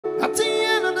At the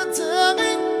end of the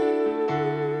day,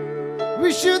 we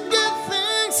should give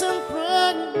thanks and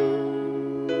pray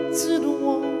to the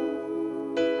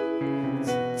one,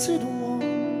 to the one.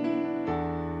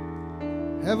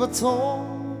 Ever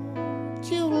told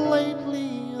you lately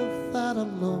that I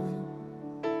love you?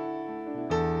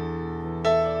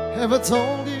 Ever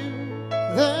told you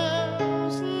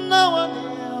there's no one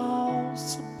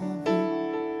else above you?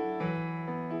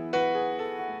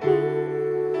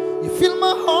 You fill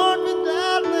my heart with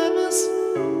gladness,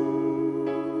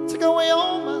 take away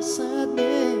all my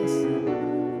sadness,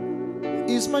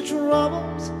 ease my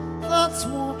troubles, that's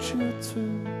what you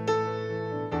do.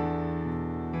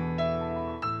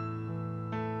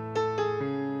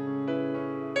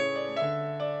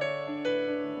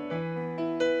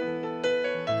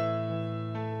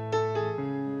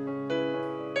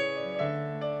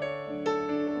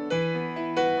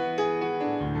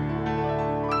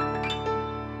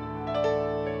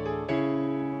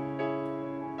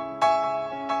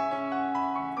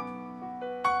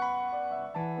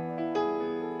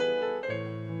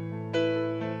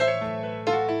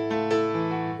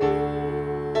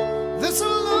 There's a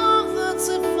love that's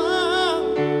a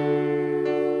fire,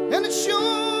 and it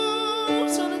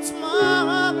shows and it's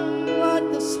mine like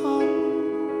the sun.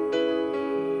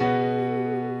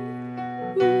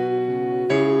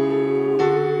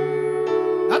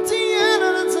 At the end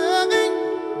of the day,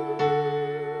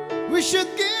 we should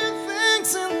give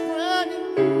thanks and pray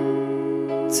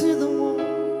to the one,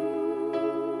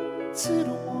 to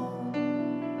the one.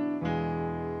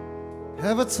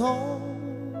 Ever told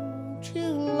you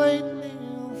lately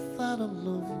that I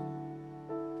love you?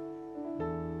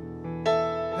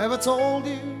 Ever told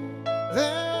you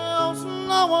there's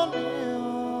no one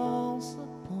else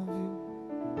above you?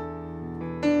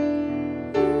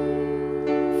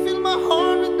 Fill my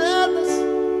heart with gladness,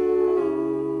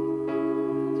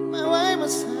 take away my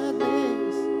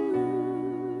sadness,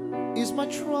 ease my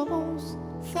troubles,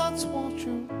 that's what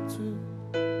you do.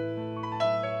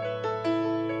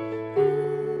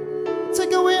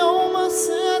 Take away all my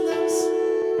sadness,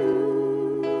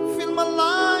 fill my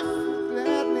life with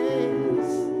gladness,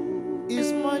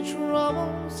 ease my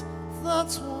troubles,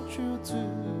 that's what you do.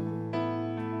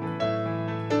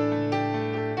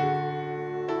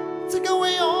 Take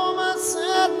away all my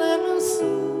sadness,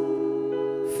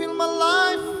 fill my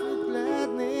life with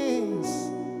gladness,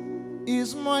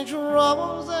 ease my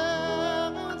troubles,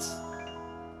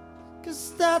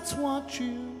 cause that's what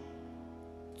you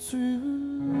do.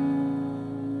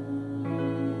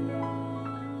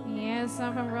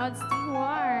 Song from Rod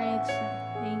Stewart.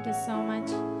 Thank you so much.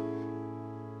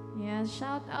 Yeah,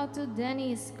 shout out to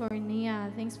Dennis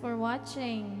Cornea. Thanks for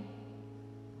watching.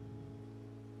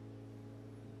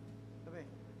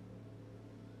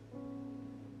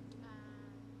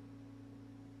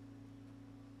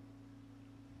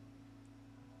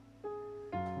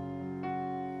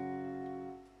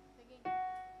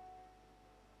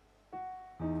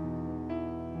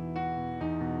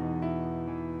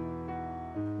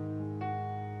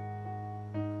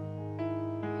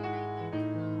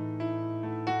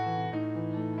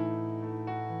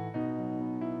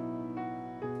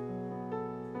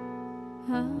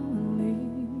 I will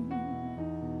leave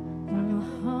from your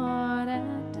heart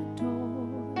at the door.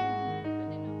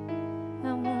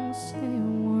 I won't say a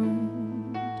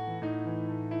word.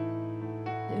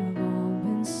 They've all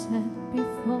been said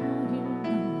before you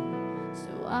know,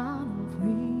 so I don't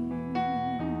breathe.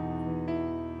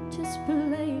 Just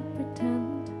play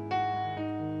pretend,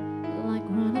 like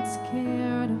we're not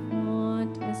scared of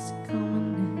what is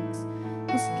coming next.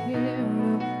 We're scared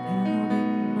of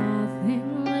having nothing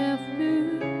left to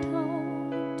talk.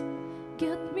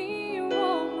 Get me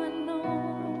wrong, I know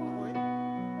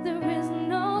there is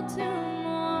no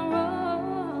tomorrow.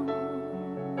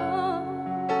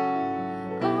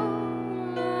 All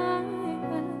I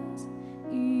ask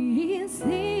is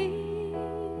this.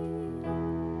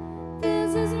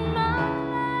 This is my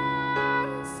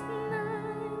last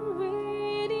night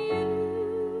with you.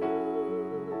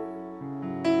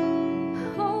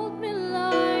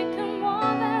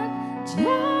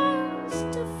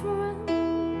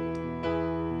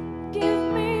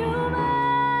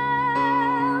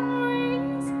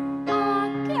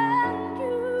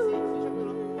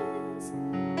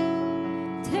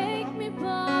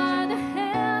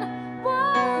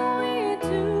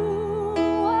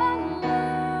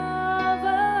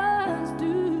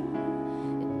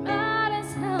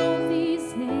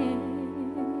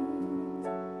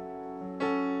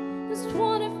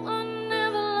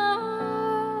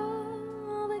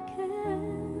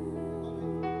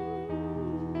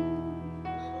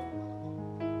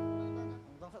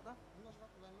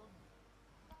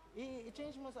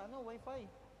 I-change mo sa ano, wifi.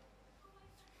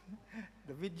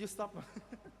 The video stop.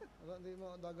 Wala, hindi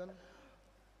mo dagan.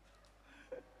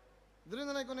 Dili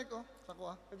na connect oh,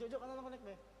 sako ah. Jojo, ka na lang connect,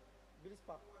 be. Bilis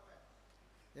pa.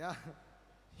 Yeah.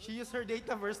 She use her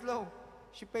data very slow.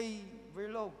 She pay very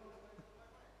low.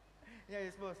 Yeah,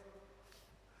 yes, boss.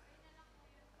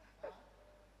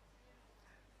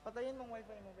 Patayin mong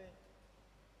wifi mo, be.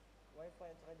 Wifi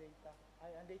at saka data.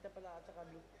 Ay, ang data pala at saka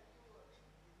blue.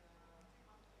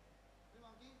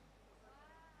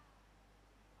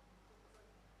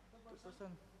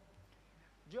 Person.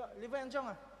 Jo, Levi and Jong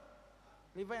ah.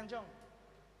 Levi and Jong.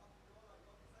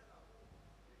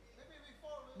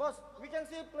 Boss, we can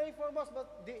still play for boss,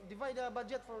 but divide the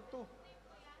budget for two.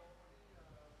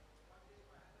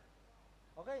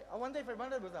 Okay, one day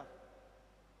 500 basta.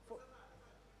 For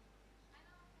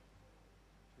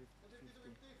 50.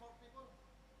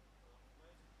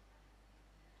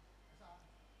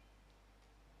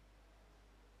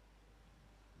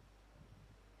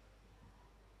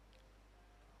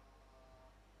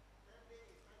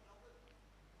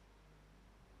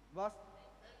 Boss?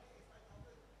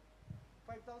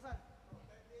 5,000.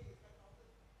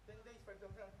 10 days,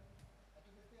 5,000.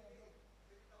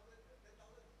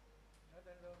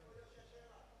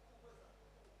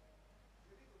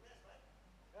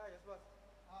 Yeah, yes, boss.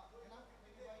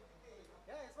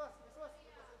 Yeah, yes, boss. Yes, boss.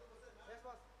 Yes,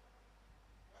 boss.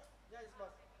 Yeah, yes,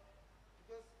 boss.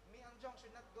 Because me and Jong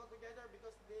should not go together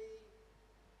because they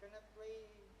cannot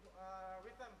play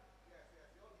rhythm.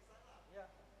 Yeah.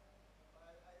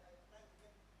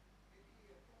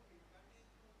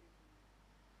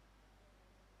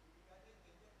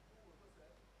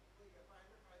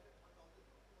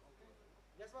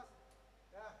 Yes, boss.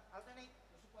 Yeah, alternate.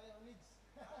 Needs.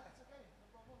 It's okay, no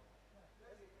problem.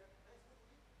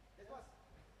 Yes, boss.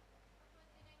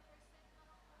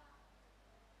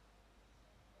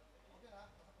 Okay na,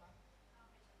 pasok na.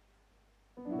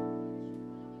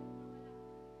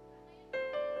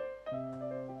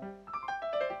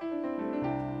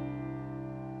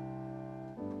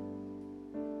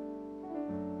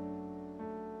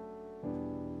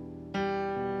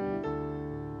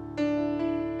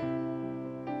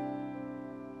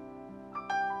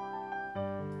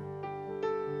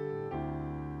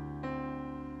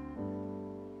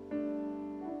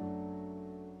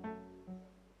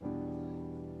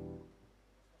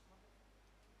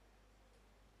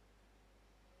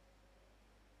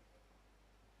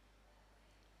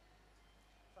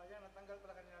 Sayang, natanggal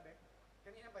pala kanina, Bek.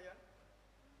 Kanina ba yun?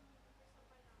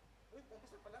 Uy,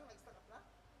 umpisa pa lang, nag-stack up na?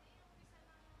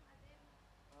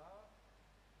 Ah.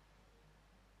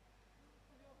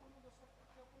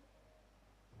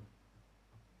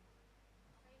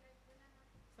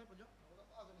 Saan po, Jo? Wala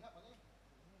pa, ganyan pa ni.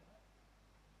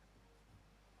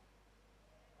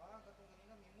 Ah, katong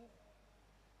kanina, may move.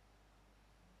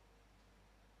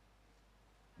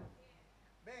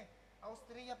 Be,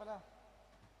 Austria pala.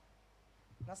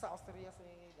 Nasa Austria si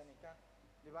Danica.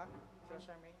 Di ba? Sila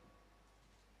Charmaine.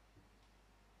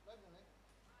 Live na eh.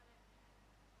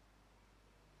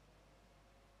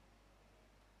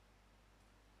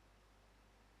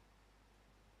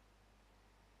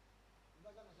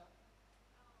 Dagan na siya.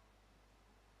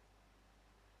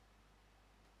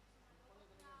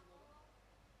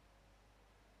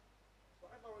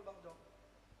 Bakit power bank, Jo?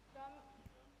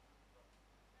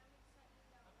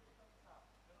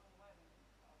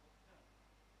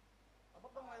 Abot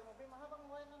bang wire mo? Be, mahabang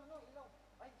wire naman, no? Ilaw.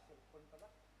 Ay, cellphone pala.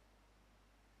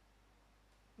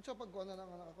 Kung sa pagkuhan na lang,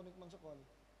 nakakonect man sa call.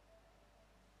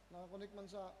 Nakakonect man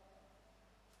sa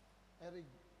Erig.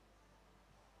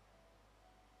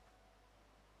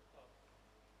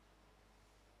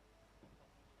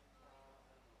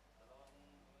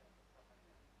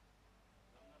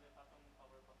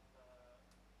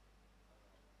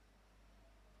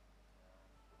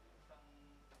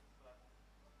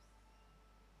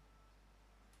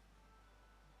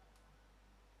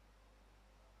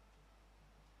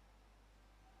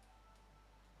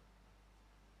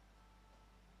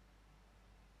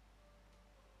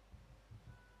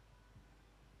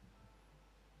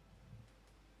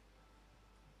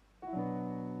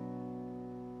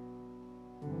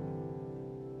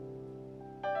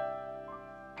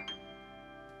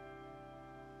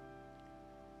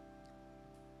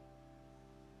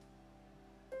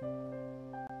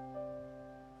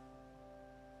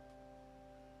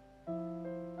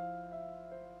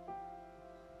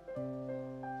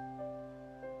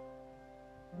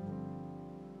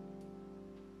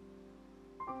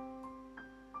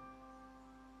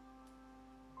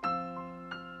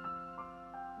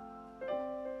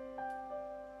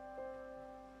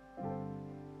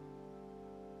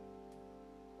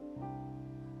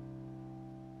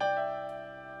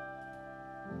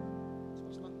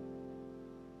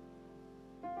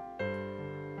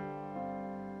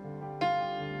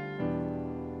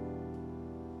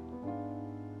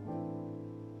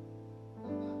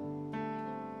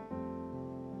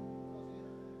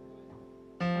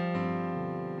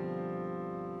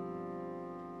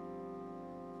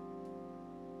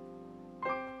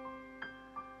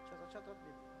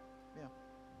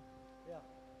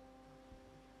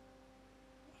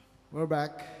 We're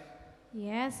back.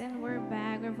 Yes, and we're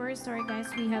back. We're very sorry, guys.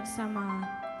 We have some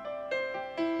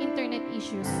internet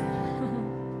issues.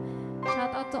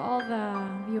 Shout out to all the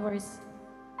viewers.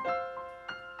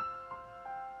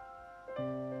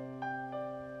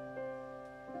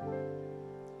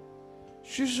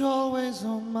 She's always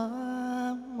on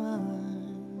my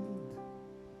mind.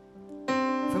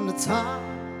 From the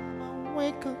time I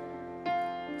wake up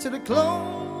till I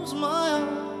close my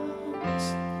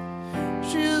eyes,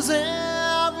 she's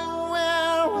everywhere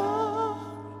I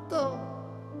go.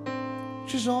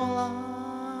 She's all I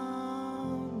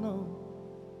know.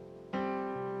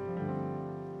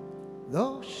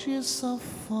 Though she's so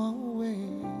far away,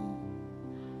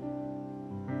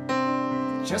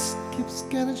 it just keeps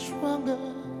getting stronger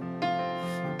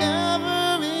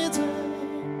every day.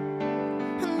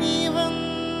 And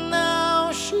even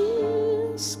now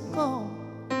she's gone,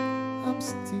 I'm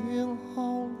still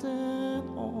holding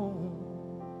on.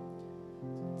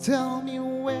 Tell me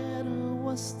where do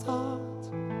I start?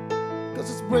 'Cause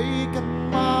it's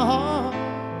breaking my heart.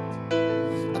 I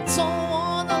don't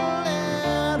wanna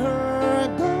let her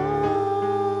go.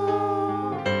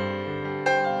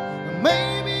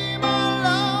 Maybe my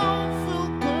love will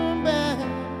come back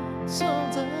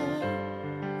someday.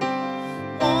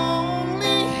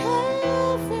 Only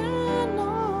heaven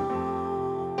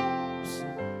knows.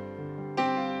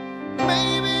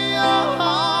 Maybe our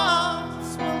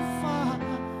hearts will find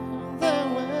their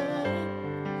way.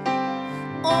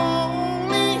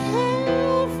 Only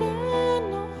heaven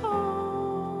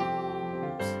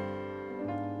knows.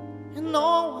 And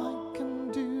all I can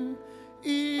do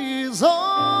is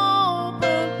hope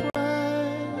and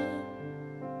pray.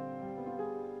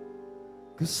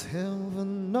 'Cause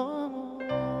heaven knows.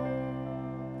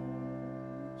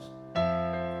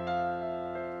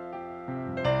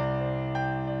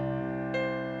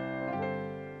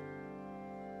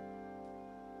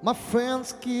 My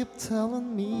friends keep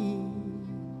telling me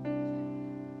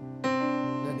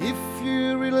that if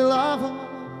you really love her,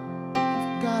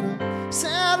 you've gotta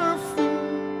set her free.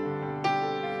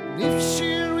 And if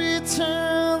she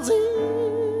returns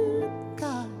in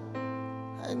kind,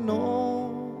 I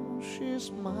know she's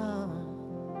mine.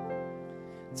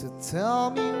 So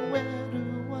tell me where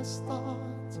do I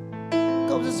start?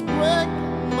 'Cause it's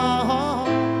breaking my heart.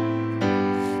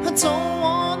 I don't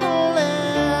wanna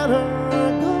let her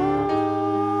go.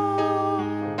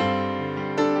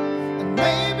 And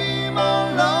maybe my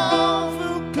love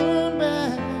will come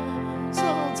back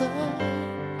someday.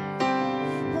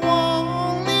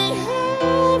 Only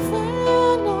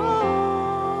heaven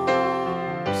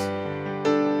knows.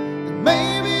 And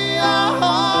maybe our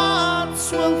hearts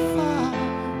will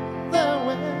find their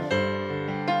way.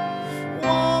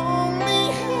 Only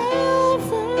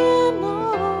heaven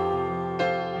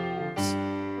knows.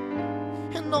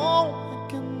 And all I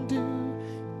can do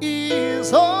is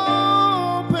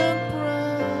hope and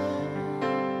pray.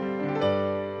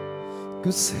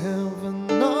 'Cause heaven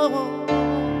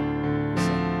knows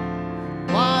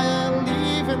why I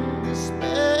live in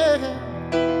despair.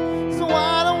 So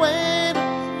wide awake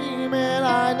dreaming, I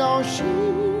know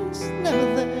she's never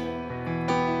there.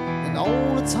 And all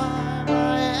the time I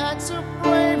act so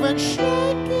brave and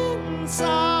shake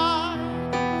inside.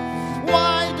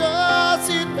 Why does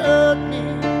it hurt me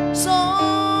so?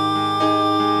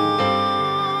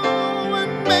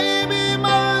 And maybe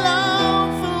my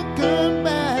love will come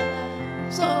back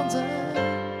someday.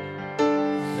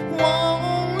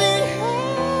 Only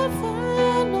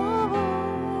heaven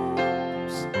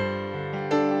knows.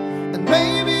 And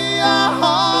maybe our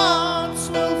hearts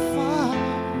will find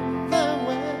their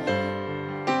way.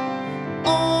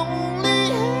 Only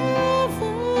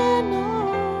heaven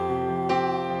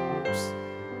knows.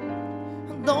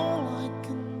 And all I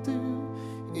can do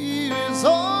is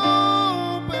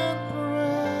hope and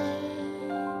pray.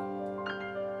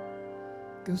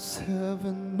 'Cause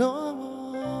heaven knows.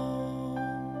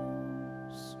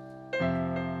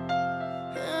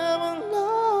 Heaven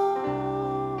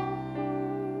knows.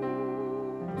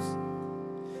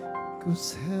 'Cause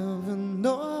heaven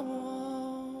knows.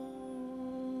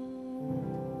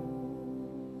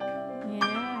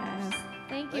 Yes.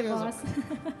 Thank you, boss.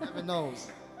 Heaven knows.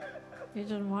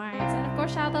 Richard Marks. And of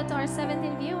course, shout out to our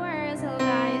 17 viewers. Hello,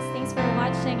 guys. Thanks for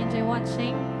watching. Enjoy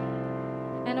watching.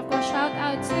 And of course, shout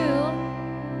out to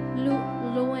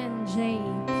Luen J.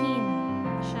 Pin.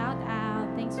 Shout out.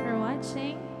 Thanks for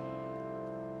watching.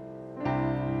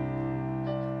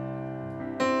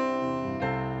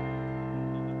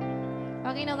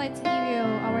 Okay, now let's give you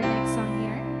our next song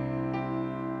here.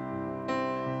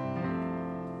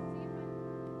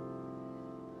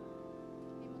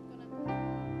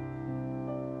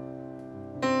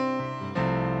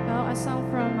 a song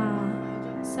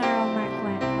from Sarah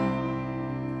McLachlan.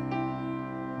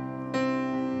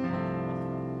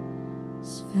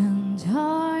 Spend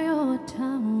all your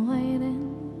time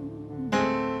waiting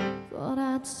for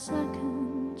that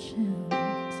second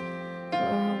chance, for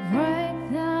a break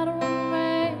that will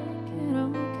make it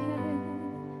okay.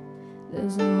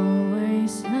 There's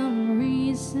always some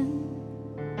reason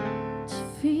to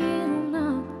feel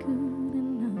not good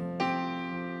enough,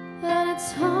 and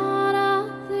it's hard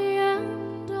at the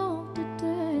end of the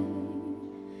day.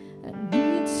 I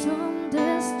need some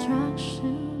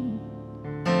distraction.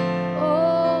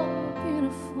 Oh,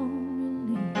 beautiful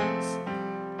release.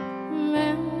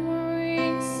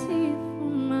 Memories seep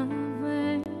from my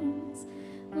veins.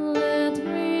 Let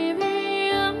me be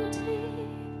empty.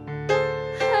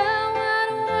 And when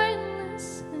we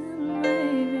listen,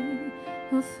 maybe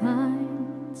I'll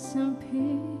find some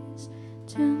peace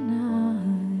tonight.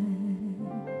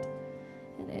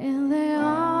 And in the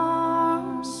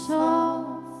arms of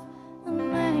an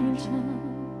angel,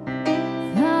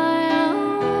 fly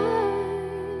away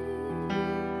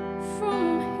from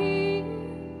here,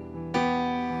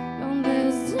 from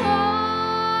this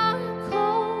dark,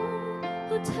 cold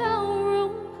hotel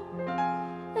room,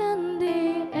 and the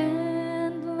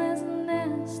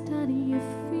endlessness that you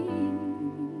feel.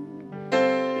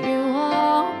 You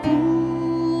are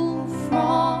pulled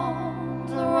from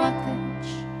the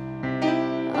wreckage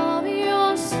of your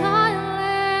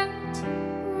silent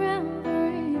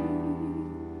reverie.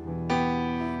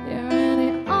 You're in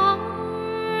the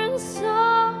arms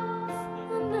of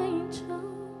an angel,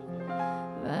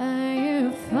 where you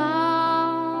find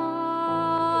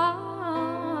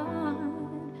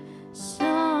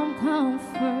some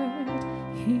comfort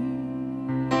here.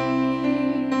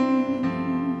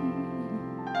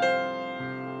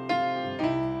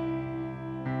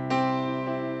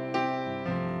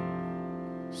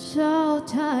 So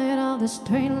tired of the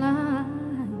straight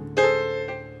line,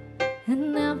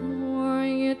 and everywhere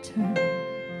you turn,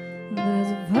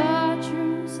 there's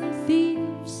virtues and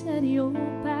thieves at your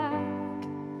back,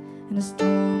 and the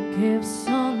storm keeps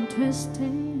on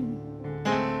twisting.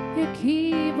 You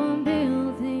keep on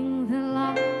building the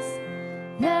lies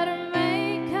that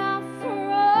make up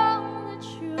for all that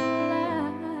you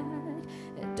lack.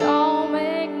 It don't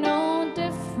make no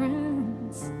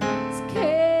difference.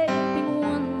 Escaping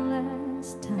one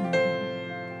last time.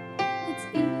 It's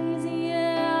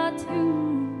easier to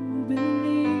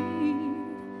believe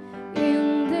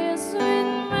in this sweet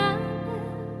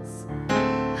madness,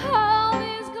 all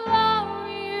this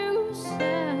glorious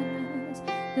sadness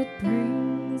that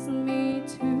brings me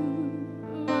to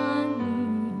my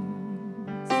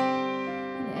knees.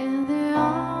 And in the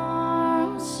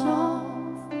arms of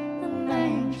an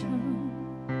angel,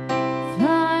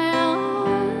 fly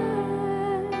away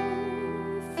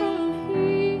from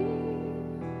here,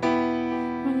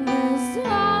 from this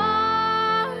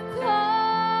dark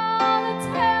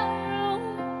hotel room,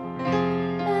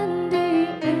 and the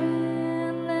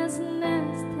endlessness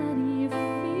that you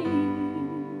feel.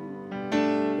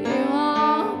 You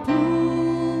are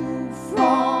pulled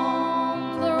from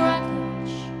the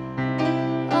wreckage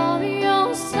of your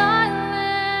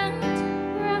silent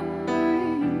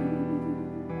reverie.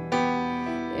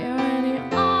 You're in the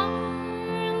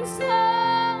arms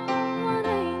of an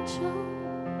angel,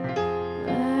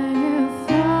 where you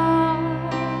find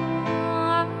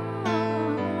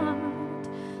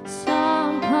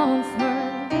some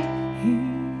comfort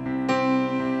here.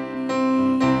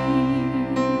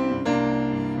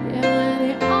 You're in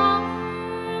the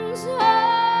arms of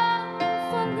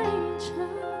an angel,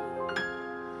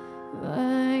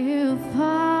 where you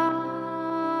find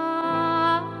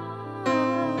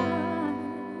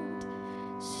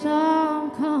some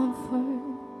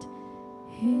comfort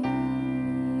here.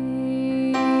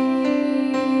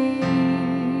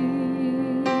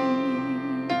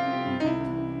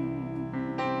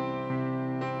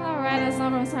 Alright, a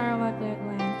song from Sarah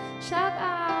McLachlan. Shout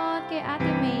out kay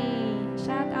Ate May.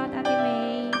 Shout out Ate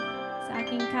May sa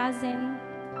aking cousin.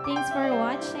 Thanks for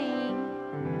watching.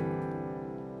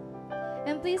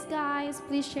 And please guys,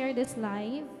 please share this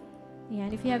live.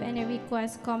 Yan, if you have any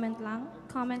requests, comment lang.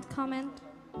 Comment.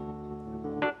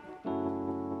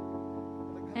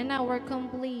 And now we're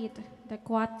complete. The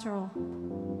Quattro.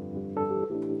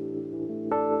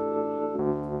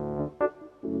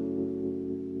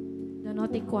 The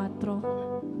Naughty Quattro.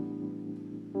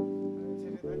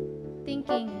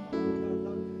 Thinking.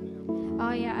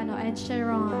 Oh yeah, Ed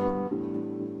Sheeran.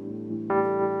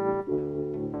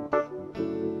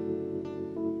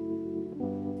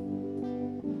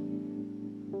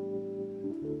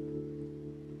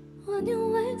 When When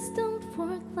your legs don't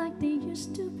work like they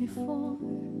used to before,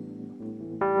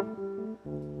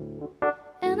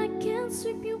 and I can't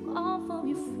sweep you off of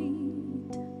your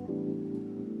feet,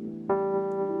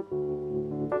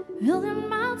 will your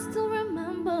mouth still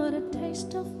remember the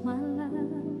taste of my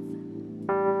love?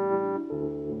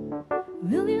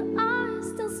 Will your eyes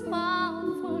still smile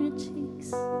from your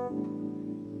cheeks?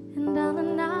 And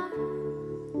darling, I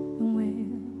will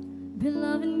be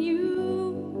loving you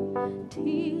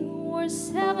till we're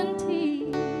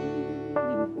 70.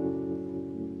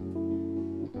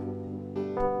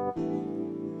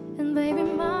 And baby,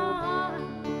 my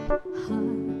heart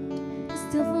is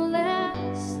still for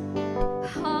less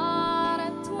hard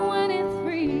at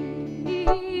 23.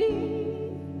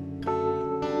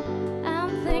 I'm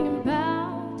thinking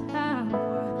about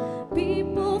how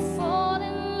people fall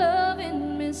in love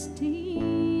in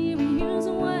mysterious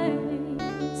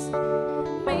ways.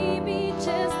 Maybe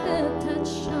just the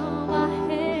touch of a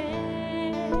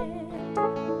hand.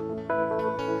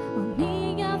 Or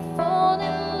me, I fall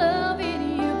in love with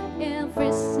you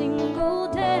every single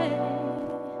day.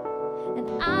 And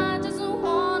I just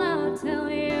wanna tell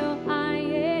you I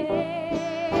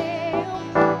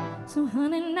am. So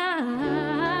honey,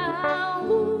 now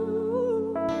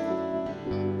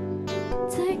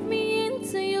take me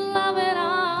into your loving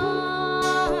arms.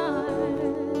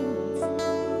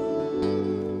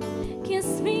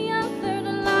 Kiss me under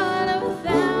the light of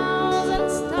 1,000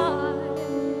 stars.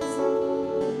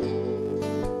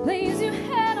 Place your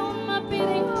head on my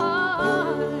beating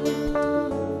heart.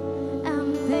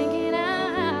 I'm thinking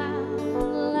out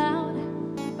loud,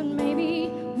 but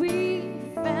maybe we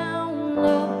found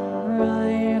love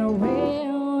right where we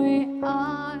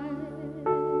are.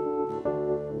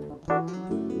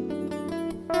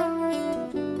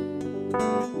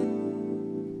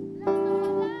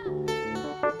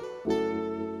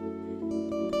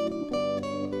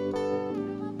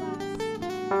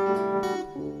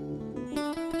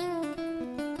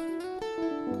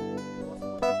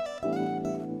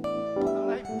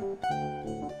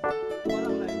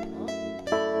 Walang live. Walang live.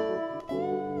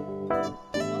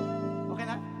 Okay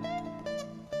na?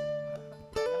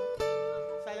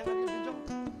 Sayang natin yung video.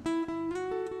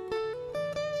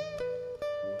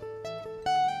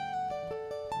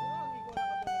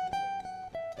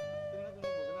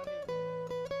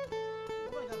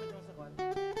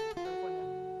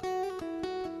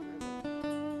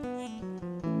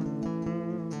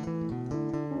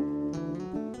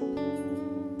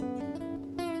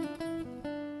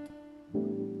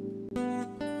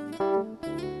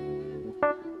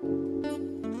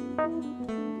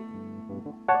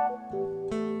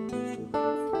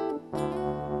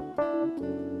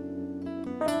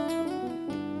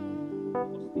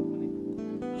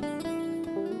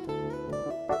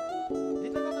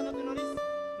 Dito na sa Notinoris.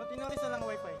 Notinoris na lang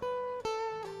wifi.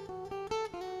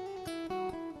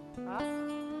 Ha?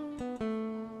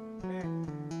 Eh.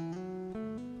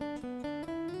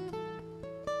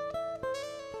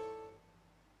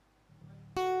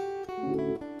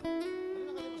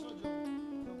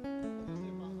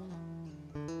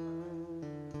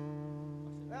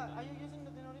 Are you using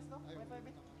Notinoris no? Wifi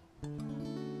bit?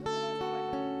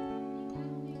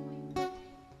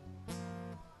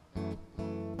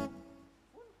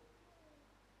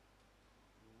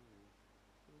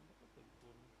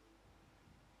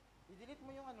 I-delete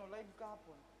mo yung live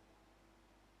kahapon.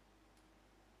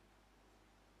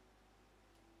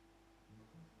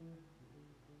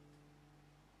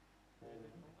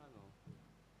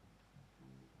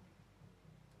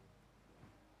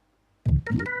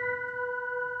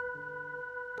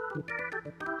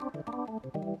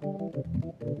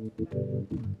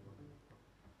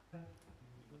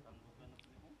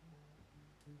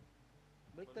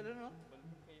 Balik talo no?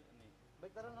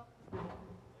 Balik talo no?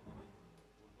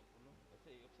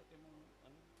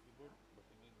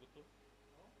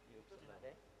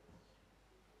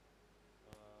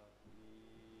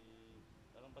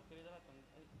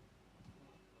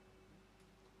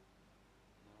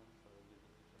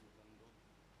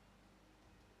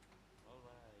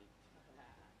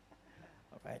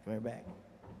 Alright, we're back.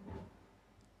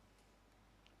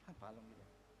 Palong nila.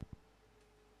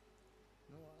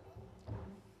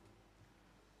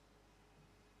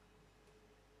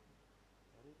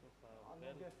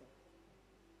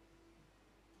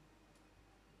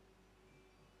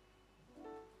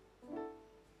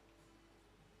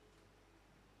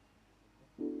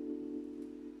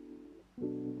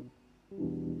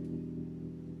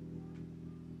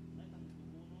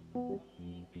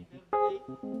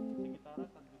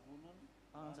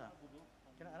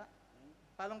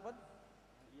 Palong pod?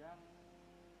 Yang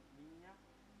linya.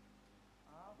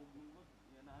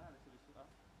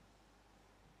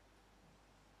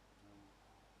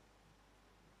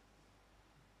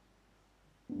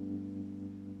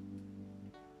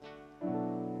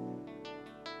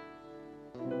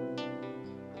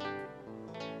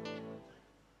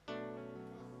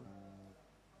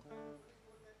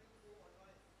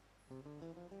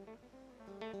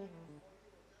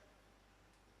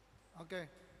 Okay.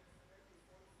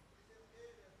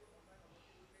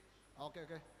 Okay,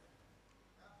 okay.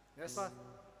 Yes, boss.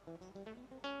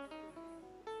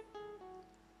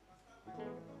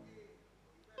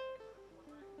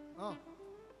 Oh.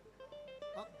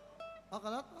 Ah,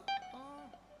 cannot?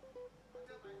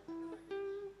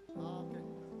 Okay.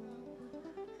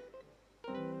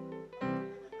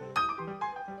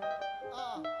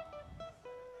 Ah.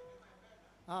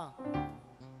 Ah.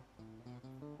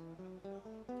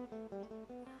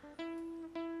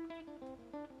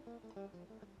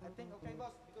 I think okay,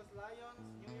 boss, because Lions,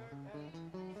 New York, and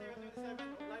 027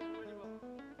 live already, boss.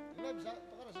 Live sa?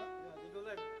 Pakara sa? Yeah, they go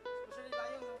live. Especially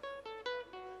Lions,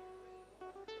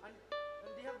 and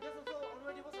they have guests also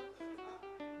already, boss.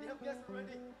 They have guests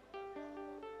already.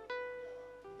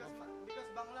 Because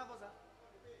Bangla, boss.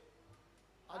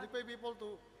 They pay people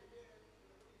to...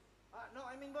 No,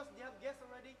 I mean, boss, they have guests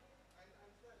already.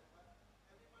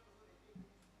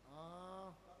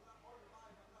 Ah.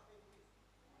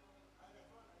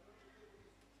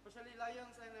 Especially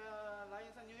Lions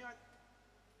and New York.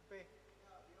 Pay.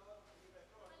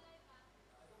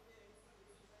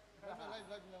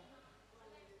 Live lang.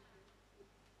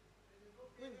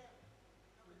 Queen.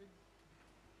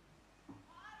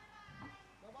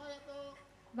 Bye-bye, ito.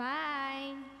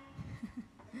 Bye!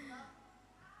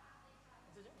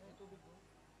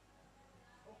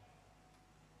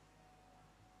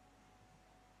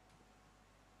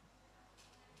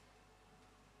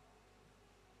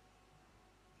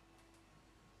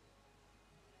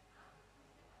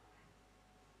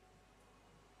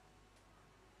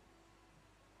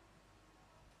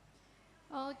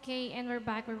 Okay, and we're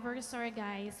back. We're very sorry,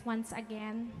 guys. Once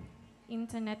again,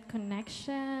 internet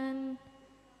connection.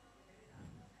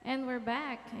 And we're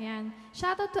back. Ayan.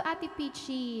 Shoutout to Ate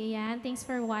Peachy. Ayan, thanks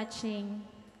for watching.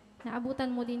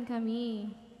 Naabutan mo din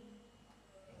kami.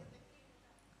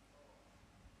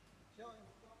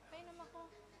 Painom ako.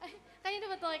 Ay, kanina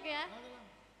ba ito kaya?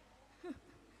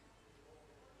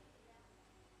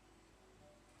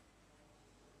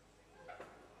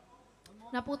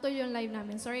 Naputol yung live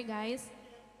namin. Sorry, guys.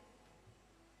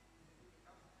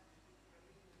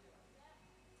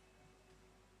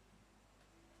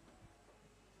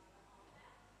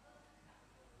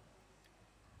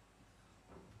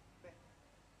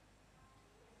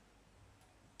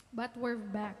 But we're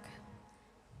back.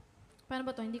 Paano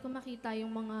ba to? Hindi ko makita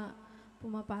yung mga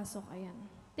pumapasok. Ayan.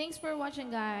 Thanks for watching,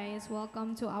 guys.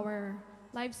 Welcome to our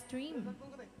live stream.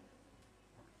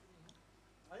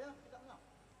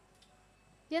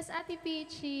 Yes, Ate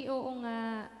Peachy. Oo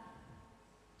nga.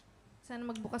 Sana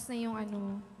magbukas na yung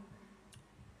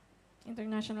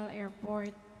International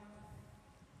Airport.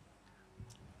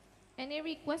 Any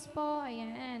request po?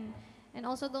 Ayan. And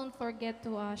also don't forget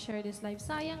to share this live.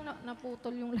 Sayang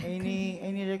naputol yung live.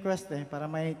 Any request para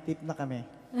may tip na kami.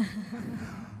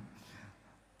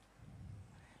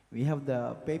 We have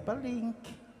the PayPal link.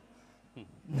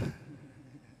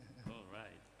 All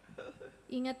right.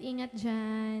 Ingat-ingat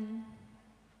dyan.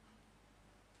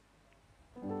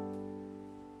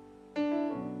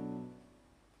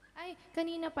 Ay,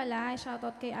 kanina pala,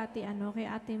 shoutout kay kay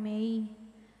Ate May.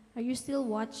 Are you still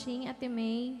watching, Ate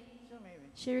May? Sure,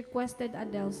 maybe. She requested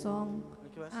Adele song.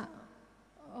 Request?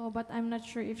 But I'm not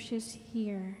sure if she's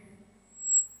here.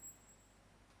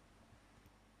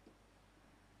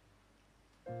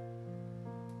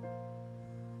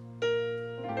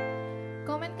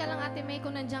 Comment ka lang, Ate May,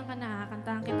 kung nandiyan ka na.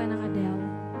 Kantahan kita ng Adele.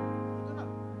 Ito na.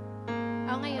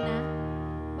 Ngayon na?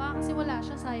 Baka kasi wala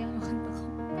siya, sayang yung kanta ko.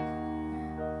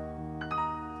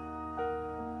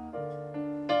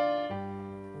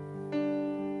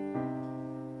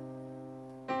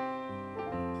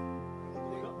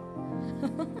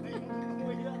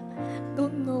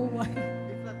 Don't know why.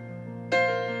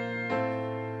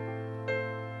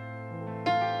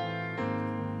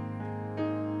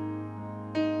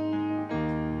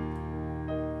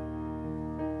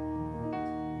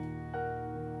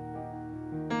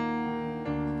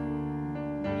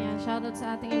 Ayan, shoutout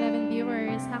sa ating 11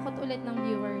 viewers. Hakot ulit ng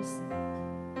viewers.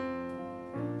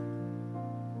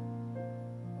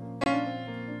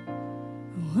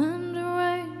 When the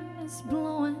rain is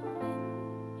blowing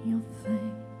in your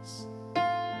face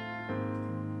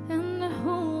and the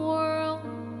whole world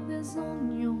is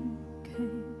on your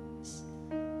case,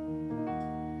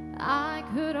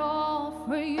 could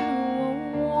offer you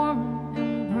a warm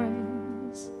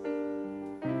embrace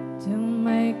to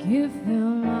make you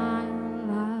feel my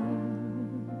love.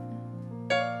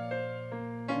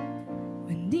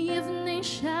 When the evening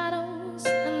shadows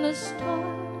and the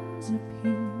stars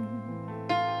appear,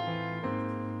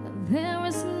 there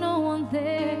is no one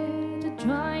there to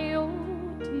dry your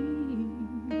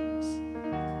tears.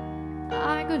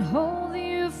 I could hold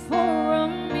you for a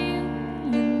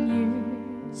million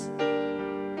years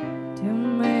to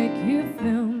make you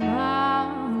feel my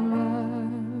love.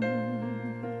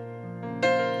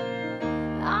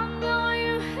 I know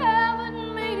you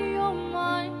haven't made your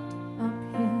mind up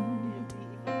yet,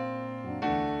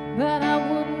 but I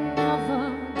would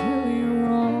never do you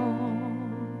wrong.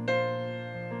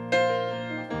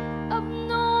 I've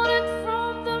known it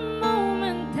from the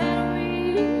moment that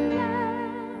we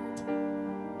met.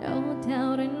 No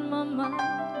doubt in my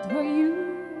mind where you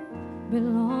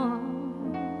belong.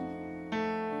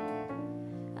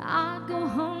 I'd go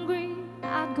hungry,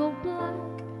 I'd go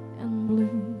black and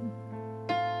blue,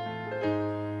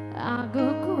 I'd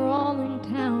go crawling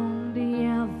down the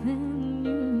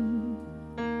avenue.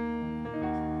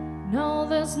 No,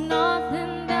 there's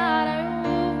nothing that I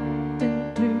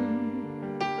wouldn't do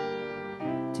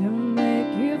to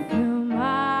make you feel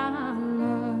my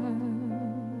love.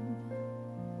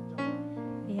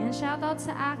 Ayan, shoutout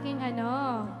sa aking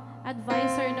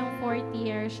advisor ng 4th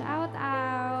year. Shout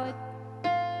out!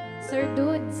 Sir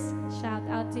Dudes, shout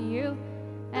out to you.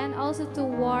 And also to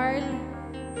Warl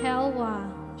Helwa.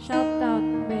 Shout out,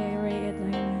 Barry.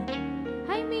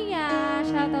 Hi Mia,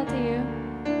 shout out to you.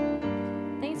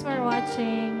 Thanks for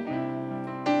watching.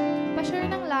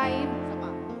 Pa-share ng live. Isa pa.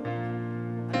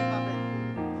 Ano pa, Ben?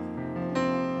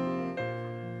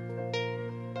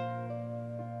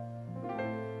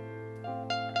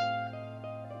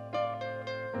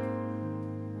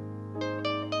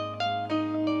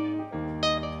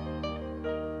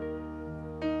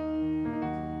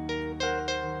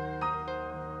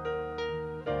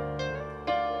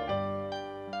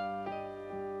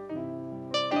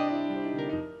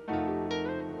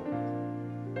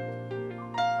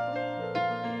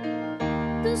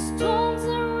 The storms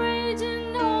are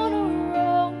raging on a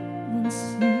rolling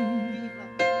sea,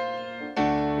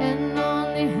 and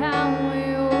on the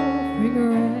highway of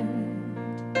regret,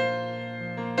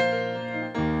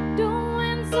 the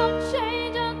winds of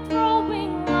change are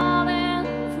throwing wild and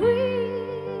free.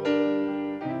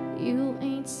 You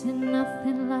ain't seen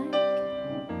nothing like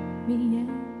me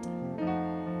yet.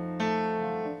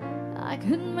 I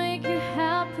could make you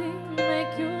happy,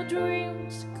 make your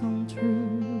dreams come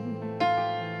true.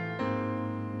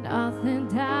 Nothing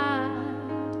that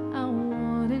I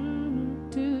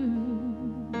wouldn't do.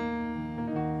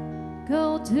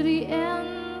 Go to the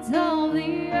ends of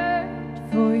the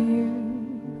earth for you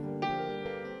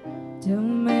to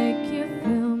make you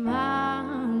feel my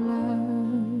love,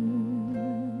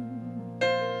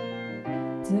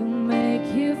 to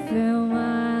make you feel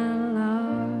my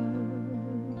love,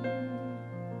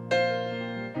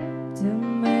 to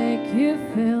make you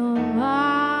feel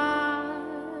my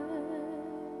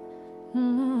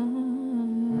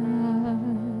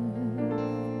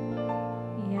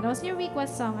Yeah, that was your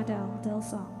request song, Adele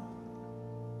song.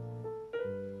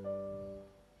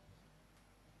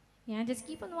 Yeah, just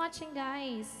keep on watching,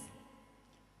 guys.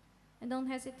 And don't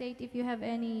hesitate if you have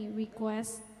any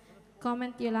requests.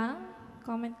 Comment nyo lang.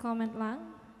 Comment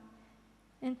lang.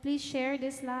 And please share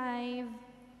this live.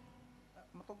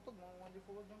 Matugtog mo, hindi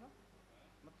forward nyo, no?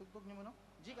 Matugtog nyo mo, no?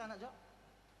 G ka na, Jo?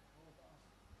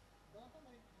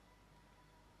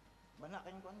 Bana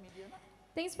kayong kuhan, media na?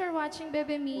 Thanks for watching,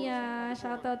 Bebe Mia.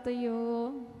 Shout out to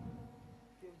you.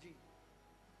 PFG.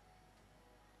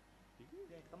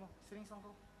 Okay, tamo, string song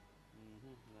ko.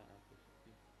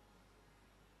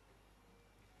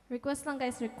 Request lang,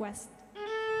 guys. Request.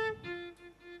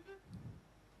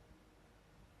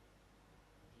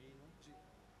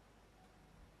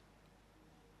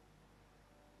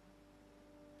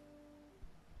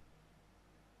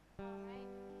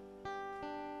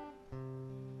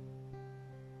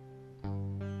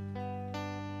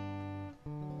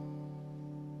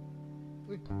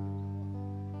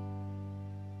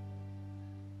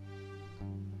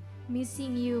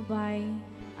 Missing You by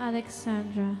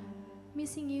Alexandra.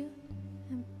 Missing You?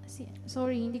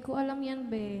 Sorry, hindi ko alam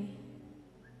yan, be.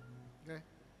 Okay.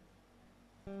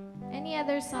 Any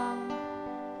other song?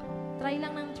 Try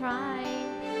lang ng try.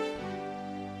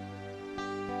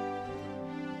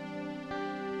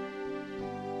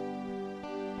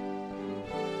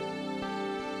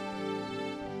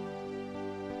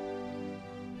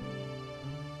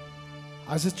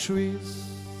 As the trees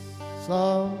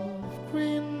of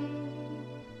green,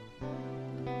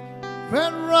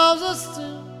 red roses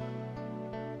too.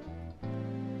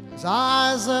 His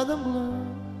eyes are the blue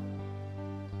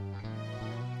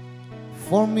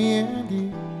for me and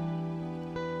you.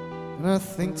 And I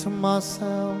think to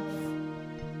myself,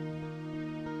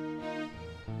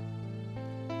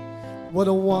 what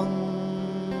a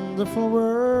wonderful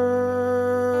world.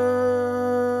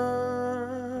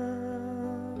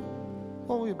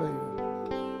 Oh, yeah, baby.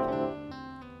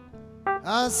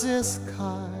 I see a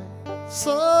sky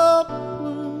so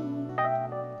blue,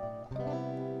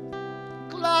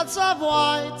 clouds of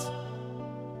white,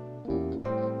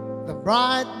 the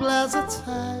bright blessed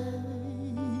day,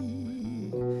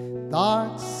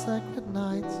 dark sacred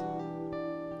night.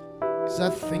 'Cause I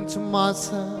think to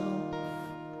myself,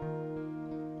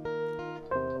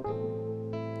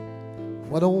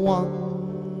 what a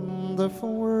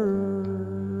wonderful world.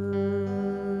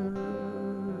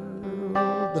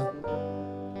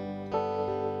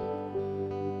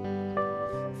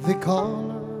 The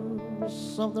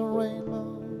colors of the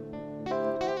rainbow,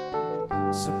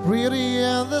 so pretty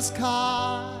in the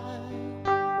sky,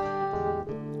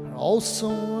 are also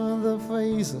in the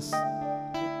faces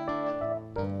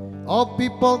of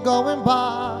people going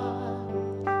by.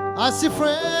 I see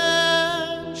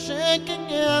friends shaking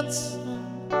hands.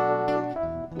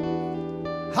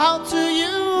 How do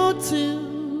you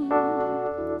do?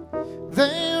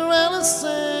 They really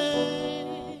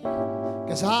say,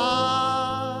 'cause I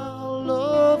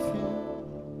love you.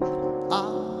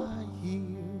 I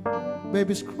hear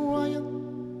babies crying.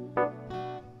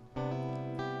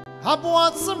 I've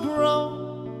watched them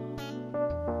grow.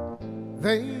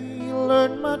 They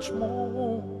learn much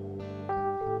more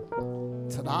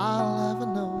than I'll ever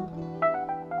know.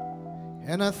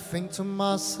 And I think to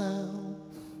myself,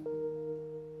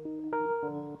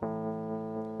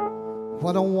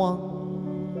 what a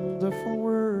wonderful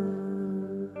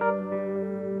world.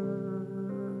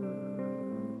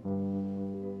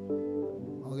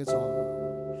 All guitars.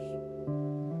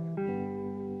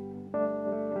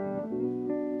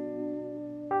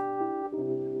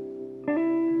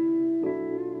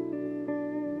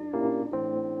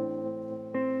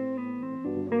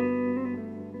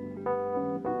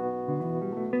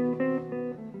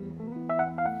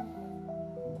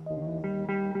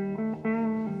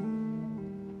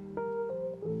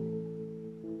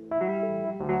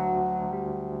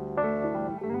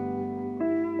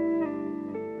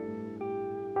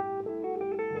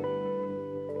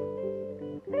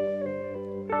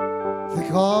 The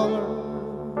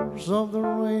colors of the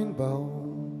rainbow,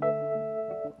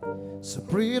 so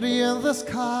pretty in the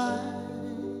sky,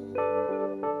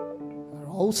 are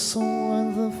also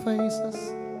in the faces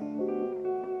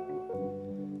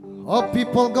of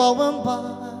people going by.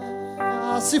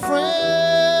 I see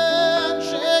friends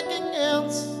shaking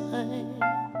hands, saying,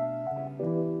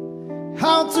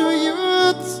 how do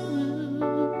you do?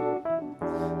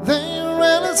 They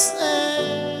really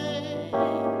say,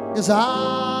 'cause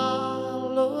I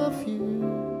love you.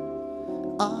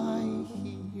 I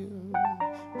hear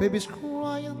babies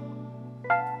crying.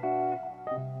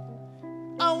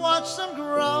 I watch them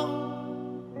grow.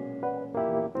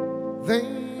 They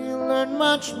learn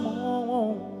much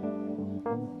more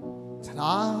than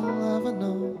I'll ever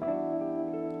know.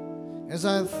 As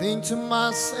I think to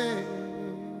myself,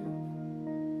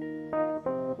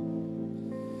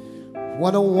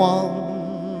 what a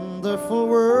wonderful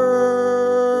world.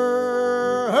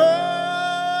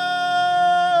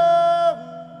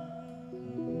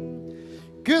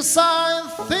 'Cause I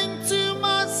think to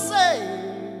myself,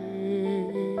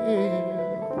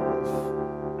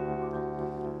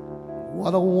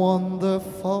 what a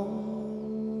wonderful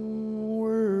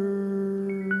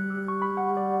world.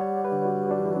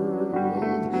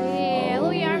 Yeah,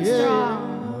 Louis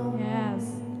Armstrong. Yes.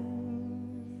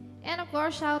 And of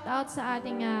course, shout out sa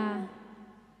ating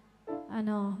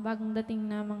bagong dating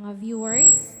na mga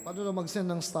viewers. Paano na mag-send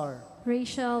ng star?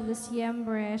 Rachel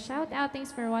Diciembre. Shout out.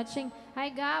 Thanks for watching. Hi,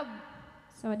 Gab.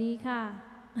 Sawadi ka.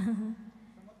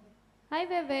 Hi,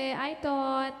 Bebe. I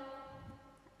thought.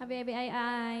 Bebe,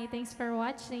 I. Thanks for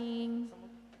watching.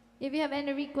 If you have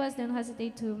any requests, don't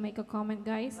hesitate to make a comment,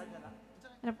 guys.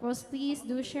 And of course, please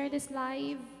do share this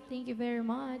live. Thank you very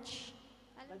much.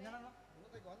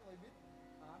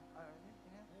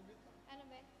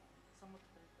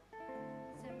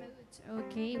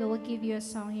 Okay, we'll give you a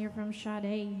song here from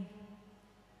Sade.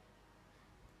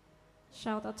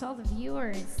 Shout out to all the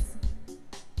viewers.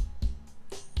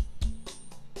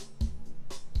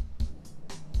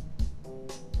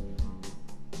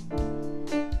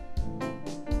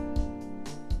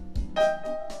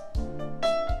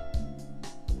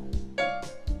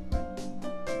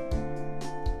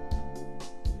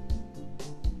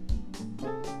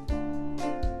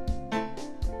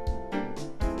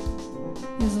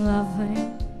 is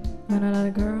laughing with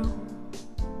another girl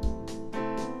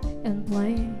and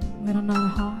playing with another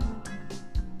heart.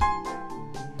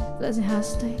 Blessing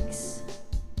heartaches,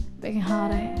 making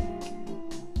heartache.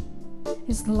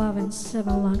 Is love in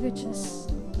 7 languages.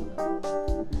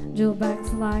 Jewel back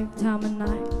to life, time and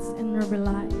nights and ruby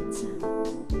lights.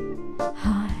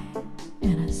 High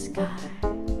in the sky.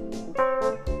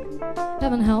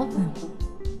 Heaven help him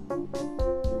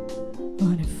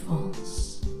when it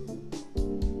falls.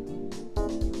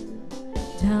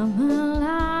 Diamond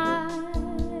light,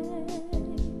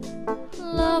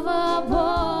 lover boy.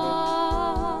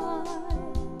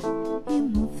 You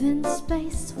move in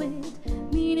space with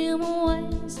medium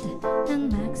waist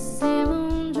and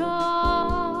maximum joy.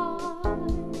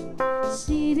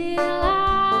 City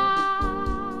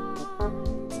lights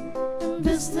and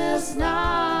business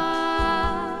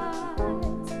nights.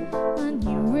 When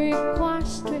you require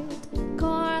straight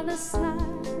car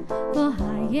side for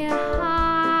higher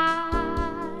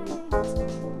heights.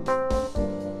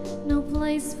 No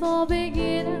place for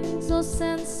beginners or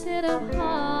sensitive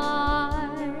hearts.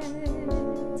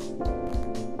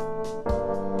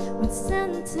 But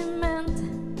sentiment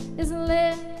is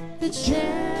lit the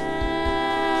chance.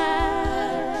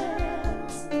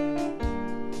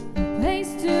 No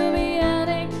place to be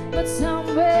ending, but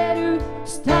somewhere to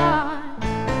start.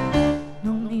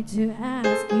 No need to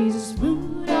ask, he's a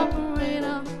smooth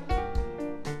operator.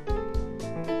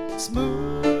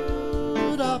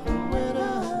 Smooth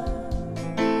operator.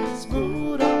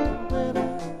 Smooth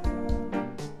operator.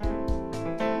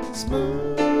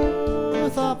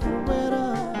 Smooth operator.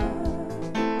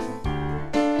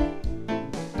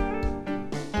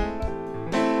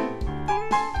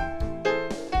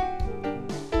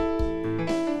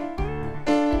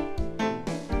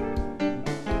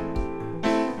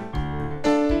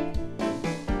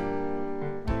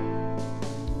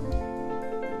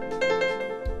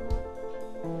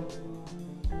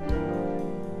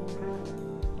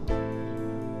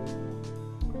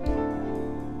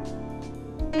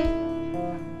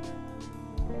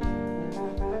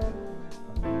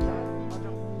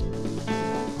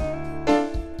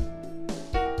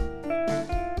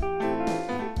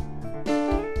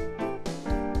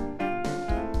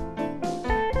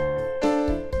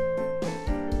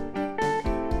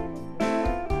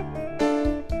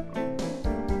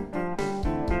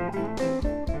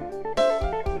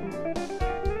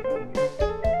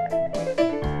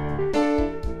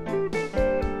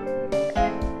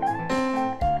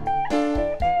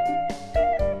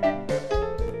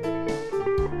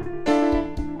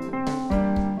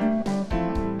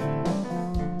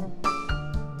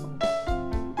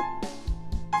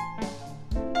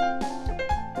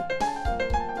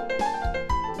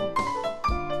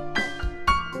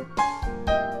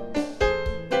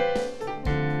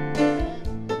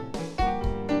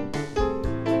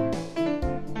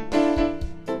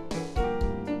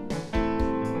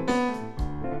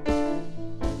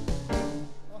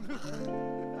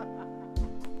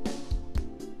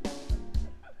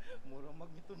 Murang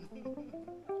magmito nun.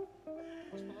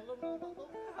 Mas panalo na ito.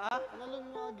 Ha? Panalo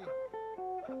mo agi.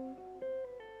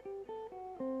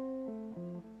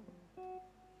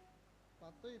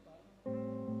 Patoy pa.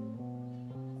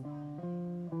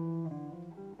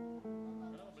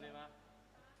 Ano problema?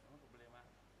 Ano problema?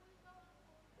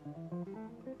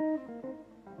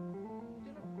 Di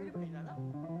na, pwede ba hinala?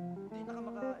 Di na ka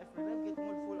maka-F11 kahit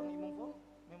tungod full ang imong phone?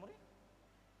 Memory?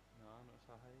 Na ano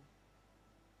sahay?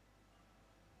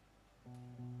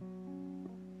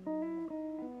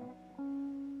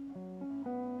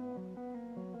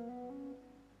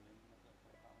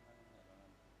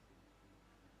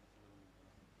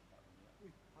 Uy,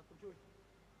 hatog siya.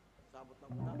 Sabot na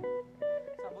muna.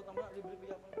 Sabot na muna. Libre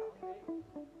bigyan mo ng taon ngayon.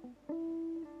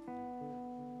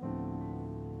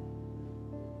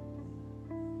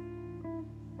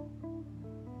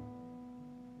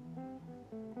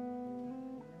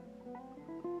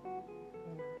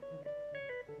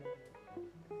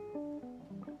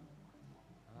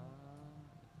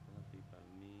 It's gonna PayPal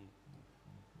me.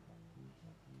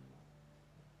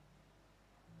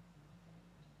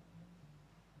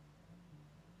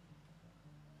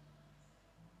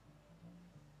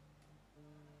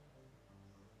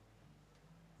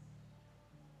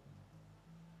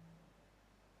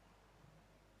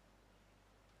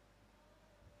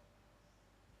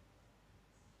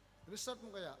 Restart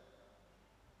mo kaya?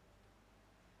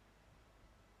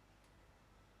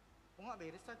 O nga,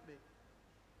 be, restart, be.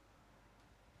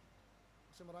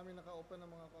 Kasi maraming naka-open ng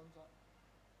mga account sa...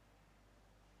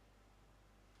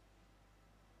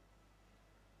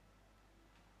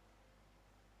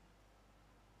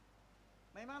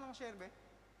 May mga nang share, be?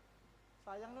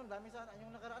 Sayang nun, dami sana.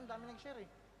 Yung nakaraan, dami nag-share eh.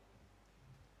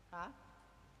 Ha?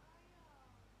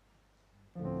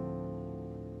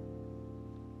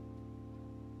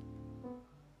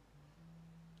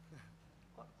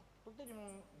 Tugtog yung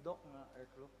doc na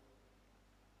airflow.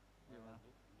 Di ba?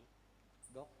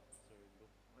 Doc? Sir,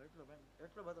 look. Airflow ba?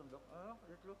 Airflow ba itong doc? Ano?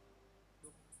 Airflow?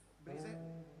 Doc.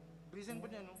 Brisen po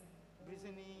niya, no?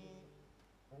 Brisen ni...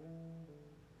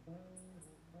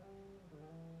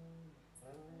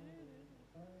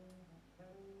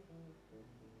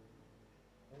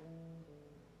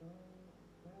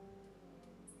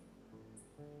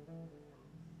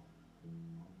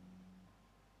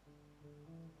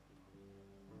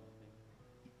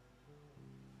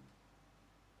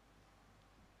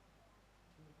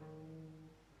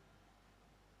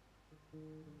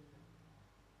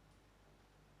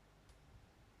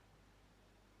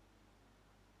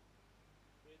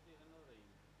 Pwede ano rin.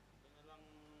 Ito na lang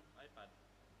iPad.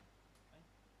 Ay,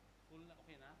 full na.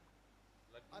 Okay na?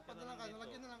 Lagyan iPad na lang ka,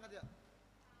 nalagyan na lang ka diya.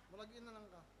 Malagyan na lang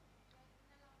ka.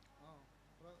 Oo.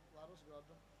 Laro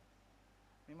sigurado.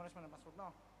 Memorize mo na password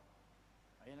no?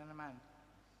 Ayun na naman.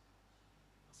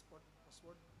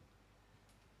 Password.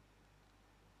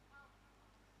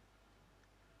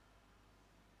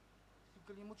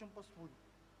 Kalimot yung password.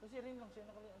 Kasi rin lang siya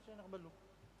nakabalo.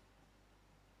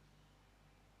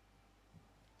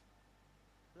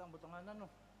 Walang butanganan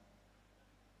no.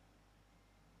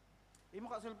 Imo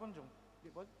ka cellphone jong,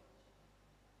 di pod?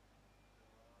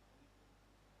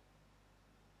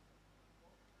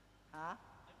 Ha?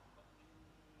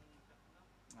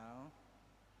 Oo.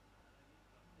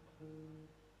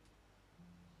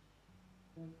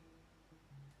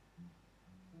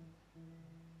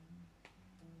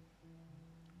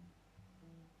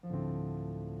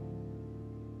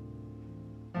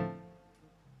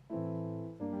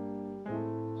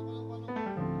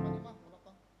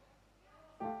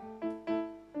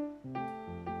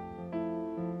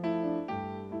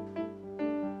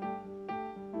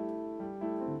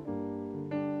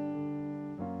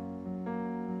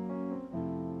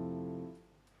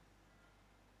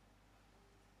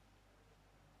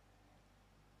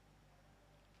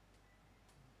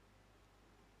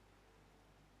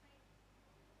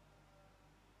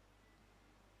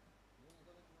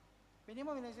 Pwede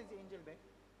mo minessage si Angel, Beck?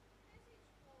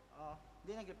 Oo.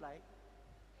 Hindi nag-reply?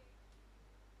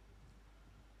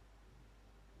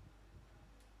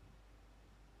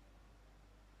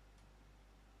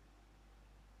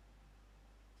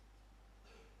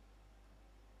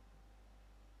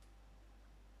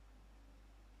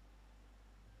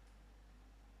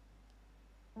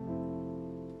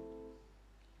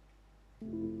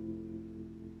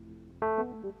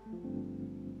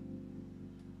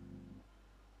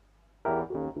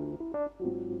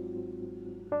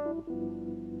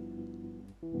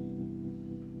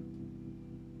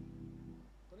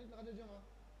 Kulit na ka dyan, ha?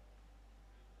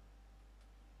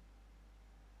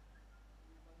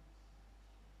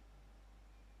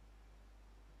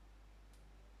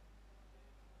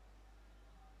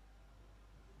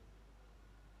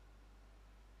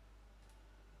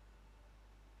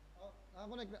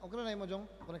 Connect. Okay na mo, Jong?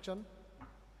 Connection?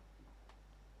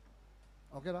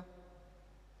 Okay na?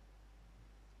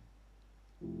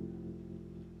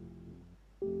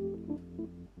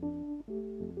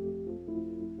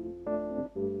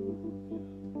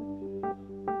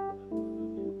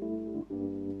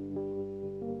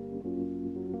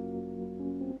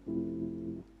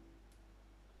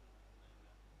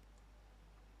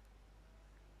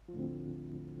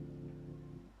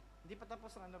 Hindi pa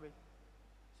tapos ang ano, be?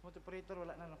 Smooth operator,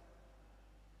 wala na, no?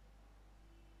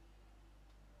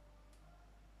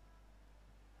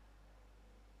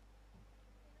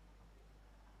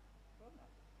 Wala.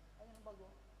 Ayun ang bago.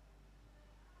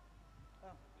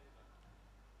 Ah.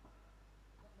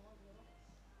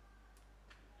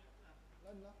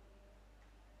 Lan na.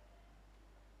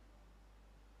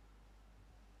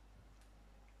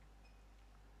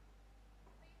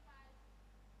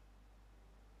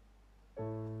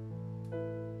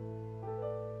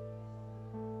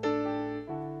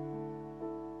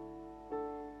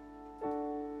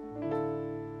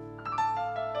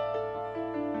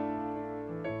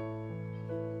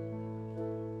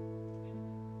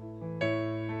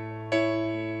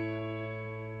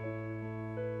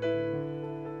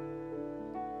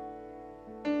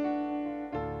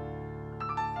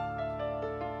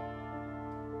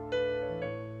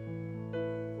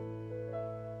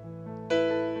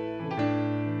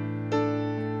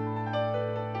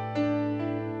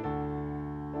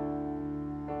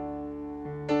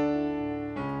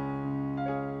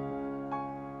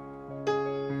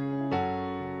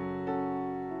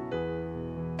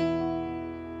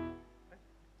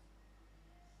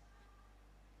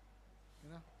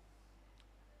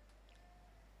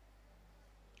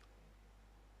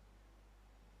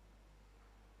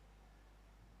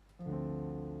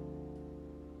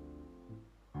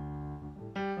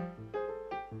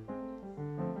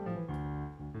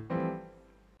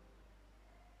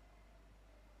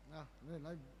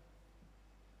 Live.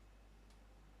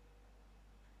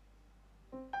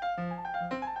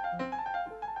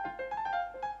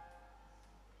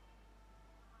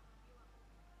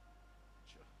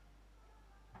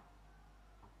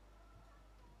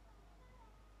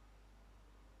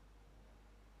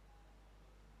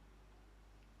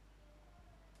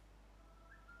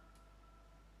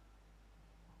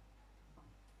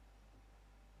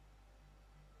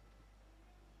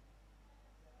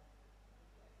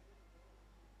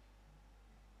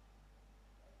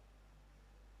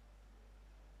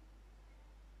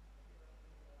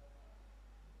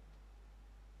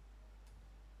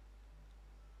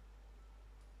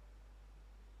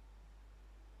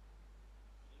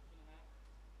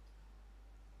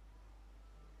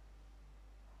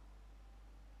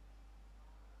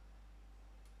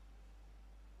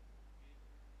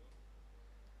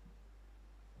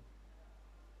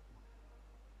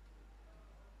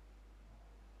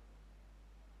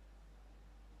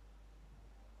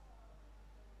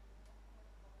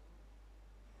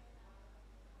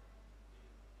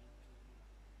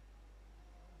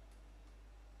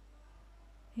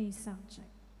 Hey, sound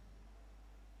check.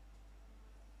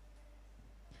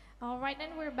 All right,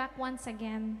 and we're back once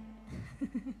again.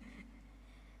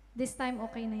 This time,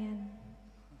 okay na yan.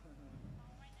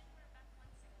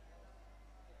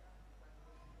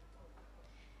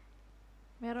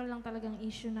 Meron lang talagang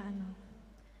issue na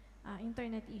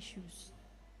internet issues.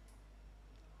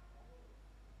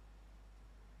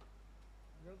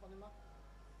 Meron pa ni Mac?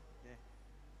 Yeah.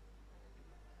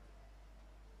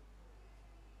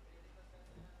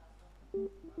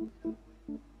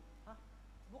 Ha?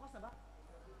 Bukas na ba?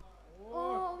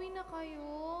 Oh, uwi na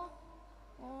kayo.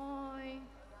 Oy.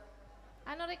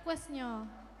 Ano request nyo?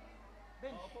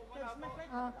 Ben, here's my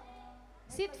flight.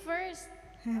 Sit first.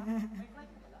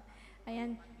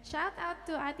 Ayan. Shout out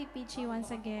to Ate Peachy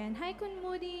once again. Hi, Kun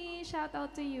Moody. Shout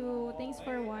out to you. Thanks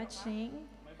for watching.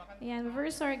 Ayan, we're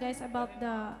very sorry guys about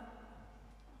the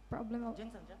problem of...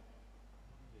 Jensen dyan?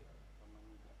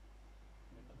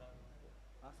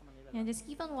 Sa Manila. Ayan, just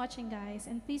keep on watching guys.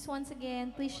 And please, once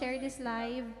again, please share this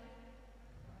live.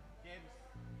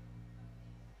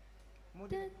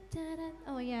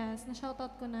 Oh yes,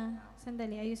 na-shoutout ko na.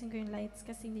 Sandali, ayusin ko yung lights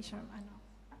kasi hindi siya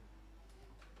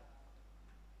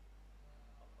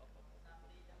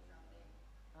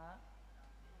Ha?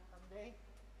 Sunday?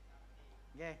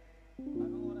 Yeah.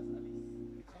 Anong oras alis?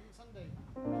 Sunday.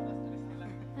 Oras alis nila.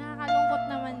 Nakakalungkot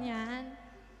naman yan.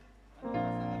 Anong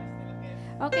oras ang alis nila, Kev?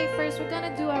 Okay, first we're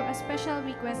gonna do a special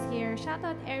request here. Shout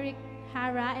out Eric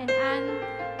Hara and Anne.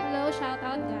 Hello, shout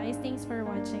out guys. Thanks for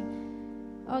watching.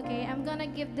 Okay, I'm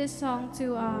gonna give this song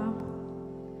to our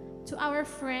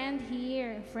friends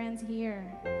here.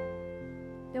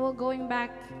 They will going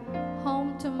back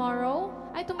home tomorrow.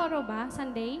 Ay, tomorrow ba?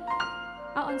 Sunday?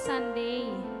 On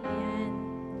Sunday. Ayan.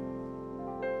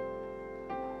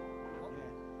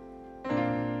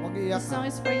 Huwag iyak This song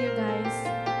is for you guys.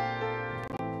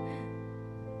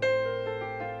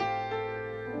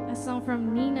 A song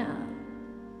from Nina.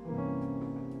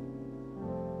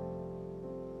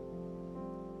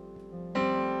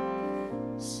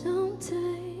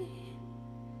 Someday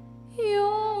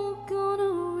you're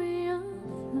gonna realize.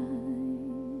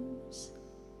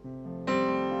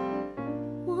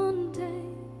 One day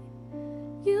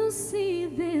you'll see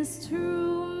this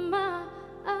through my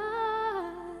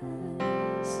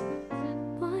eyes.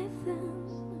 By then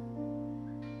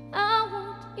I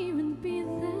won't even be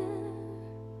there.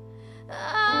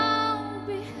 I'll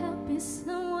be happy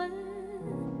somewhere,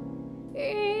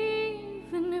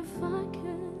 even if I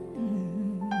can.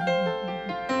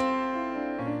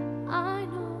 I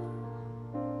know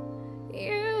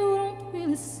you don't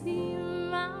really see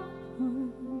my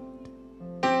heart.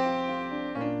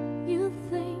 You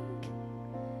think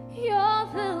you're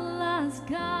the last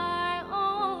guy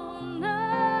on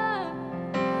earth.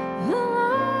 Well,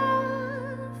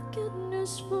 I've good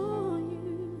news for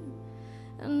you.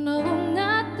 I know I'm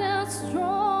not that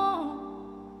strong,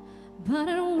 but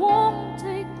it won't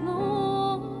take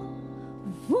long.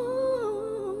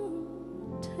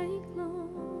 Won't take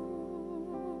long.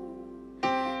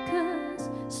 'Cause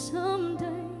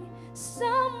someday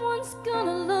someone's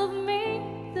gonna love me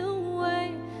the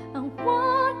way I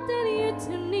wanted you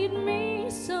to need me.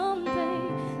 Someday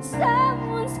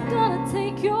someone's gonna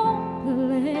take your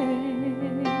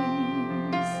place.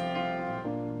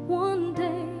 One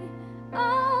day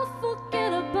I'll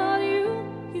forget about you.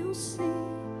 You'll see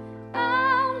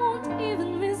I won't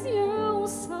even miss you.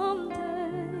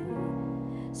 Someday,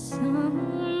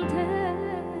 someday.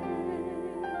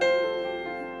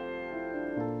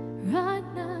 Right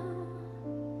now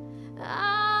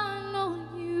I know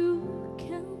you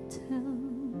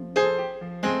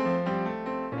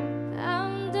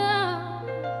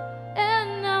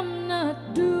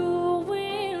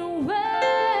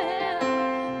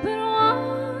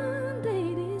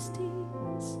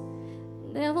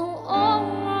never all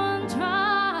run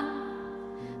dry.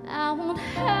 I won't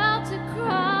have to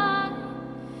cry.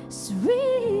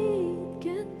 Sweet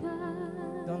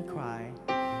goodbye. Don't cry.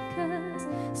 'Cause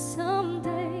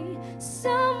someday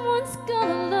someone's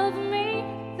gonna love me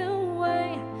the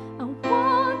way I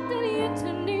wanted you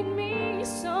to need me.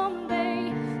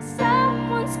 Someday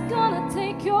someone's gonna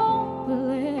take your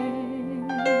place.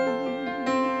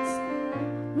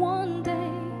 One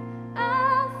day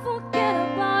I'll forget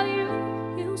about you,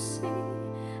 you see.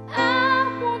 I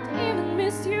won't even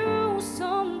miss you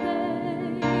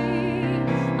someday.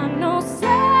 I know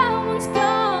someone's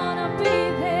gonna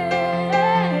be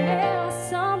there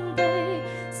someday.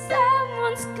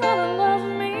 Someone's gonna love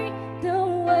me the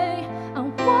way I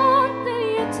wanted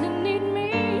you to need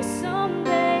me.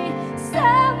 Someday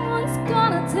someone's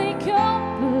gonna take your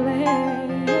place.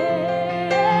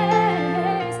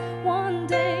 One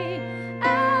day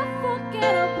I'll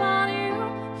forget about you,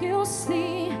 you'll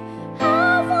see.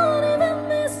 I won't even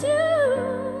miss you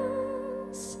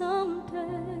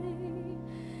someday.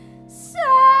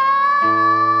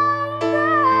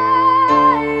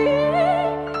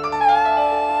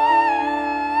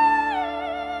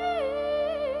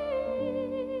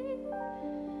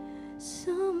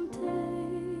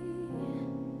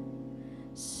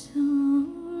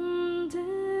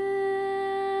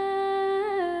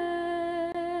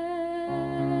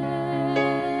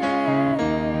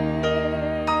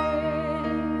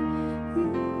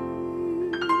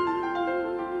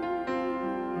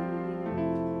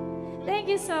 Thank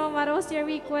you so much. That was your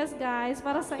request, guys.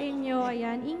 Para sa inyo.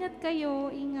 Ayan. Ingat kayo.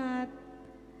 Ingat.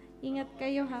 Ingat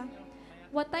kayo, ha.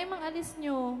 What time ang alis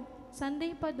nyo?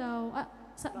 Sunday pa daw.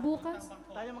 Bukas?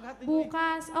 Tayo maghatid.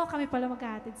 Bukas. Oh, kami pala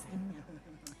maghahatid sa inyo.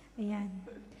 Ayan.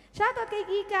 Shoutout kay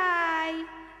Kikay.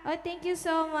 Oh, thank you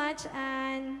so much.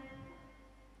 And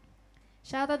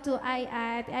shoutout to Ay.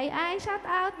 Ay, shout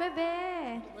out,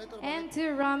 bebe. And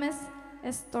to Rames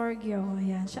Estorgio.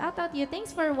 Ayan. Shoutout you. Thanks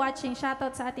for watching.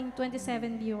 Shoutout sa ating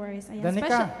 27 viewers. Ayan.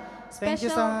 Danica, thank you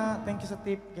special- sa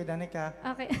tip kay Danica.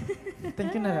 Okay.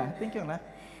 Thank you na. Thank you na.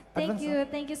 Thank Advance you.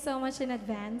 Thank you so much in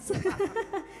advance.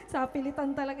 Sa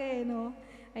pilitan talaga eh, no?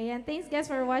 Ayan. Thanks guys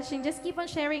for watching. Just keep on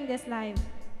sharing this live.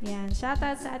 Ayan.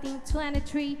 Shoutout sa ating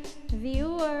 23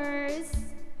 viewers.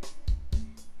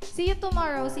 See you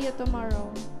tomorrow. See you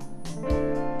tomorrow.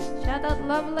 Shoutout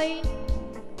Lovely.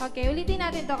 Okay, ulitin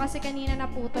natin to kasi kanina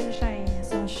naputol siya eh.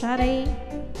 So, Shari.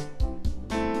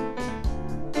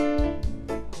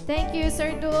 Thank you,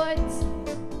 Sir Dudes.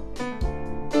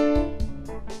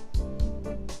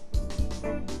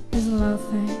 He's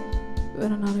laughing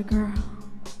with another girl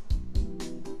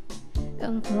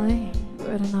and playing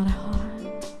with another heart.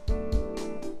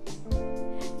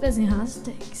 Blessing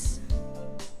heartsticks,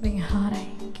 being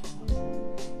heartache.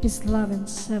 He's loving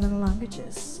 7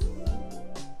 languages.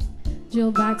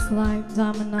 Jewel backs like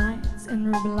diamond nights and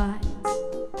ruby lights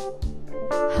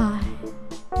high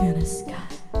in the sky.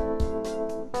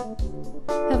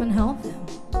 Heaven help him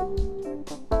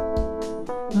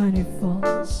when he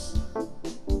falls.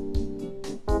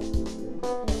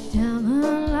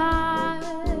 Diamond light,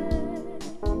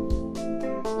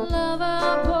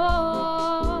 lover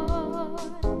boy,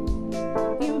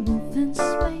 you move in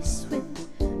space with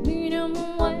medium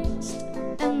waist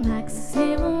and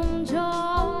maximum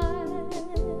joy.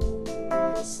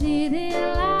 City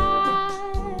lights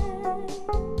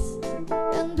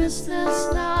and business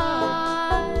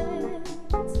nights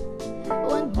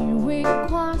when you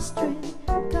equestrian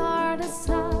guard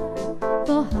aside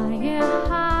for higher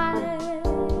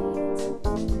heights.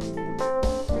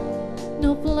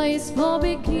 No place for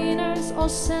beginners or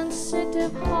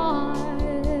sensitive hearts.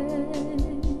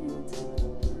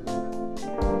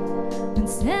 When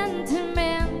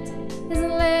sentiment is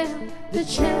left the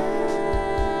chance.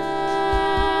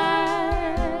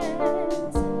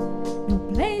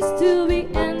 To be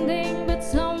ending, but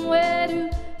somewhere to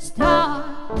start.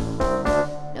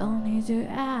 Don't need to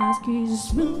ask, he's a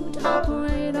smooth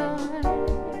operator.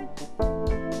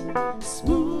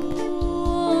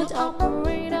 Smooth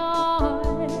operator.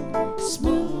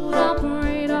 Smooth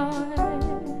operator.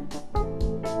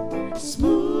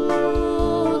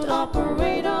 Smooth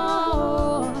operator.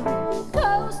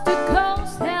 Coast to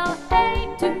coast,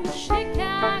 LA to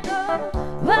Chicago,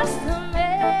 West to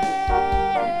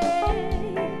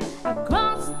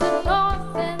across the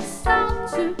north and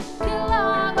south to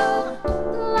Chicago,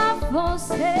 La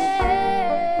Fosse.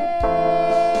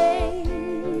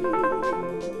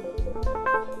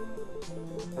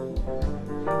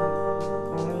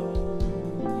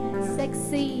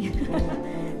 Sexy.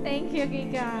 Thank you,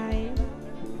 Kikay.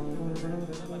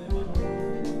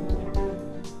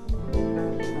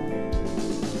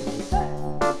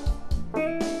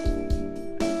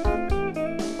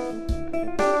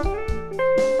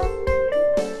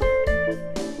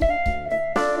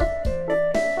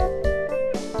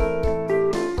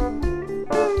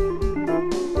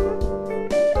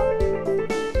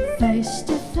 face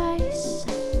to face.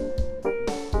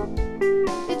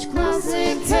 Each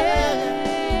classic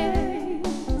days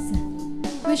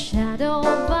with shadow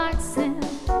boxing,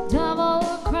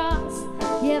 double cross,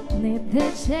 yet need the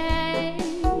chase.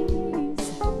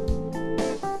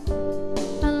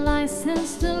 A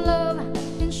license to love,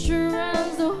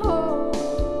 insurance to hold.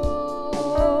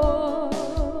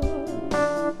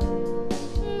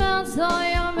 Melts all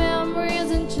your memories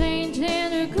and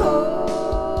changing the code.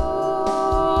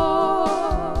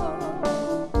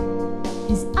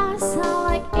 His eyes are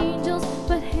like angels,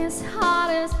 but his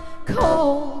heart is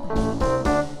cold.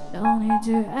 Don't need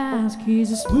to ask,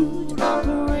 he's a smooth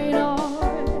operator.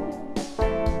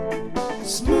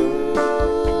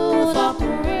 Smooth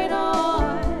operator.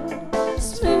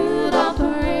 Smooth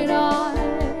operator.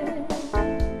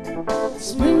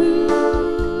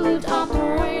 Smooth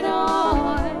operator.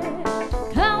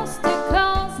 Coast to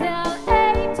coast,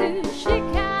 LA to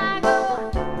Chicago,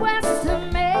 west to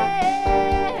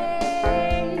Maine,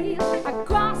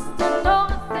 across the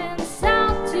north and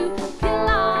south to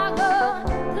Chicago,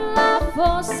 love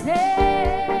for sale.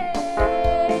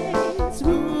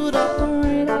 Smooth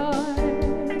operator.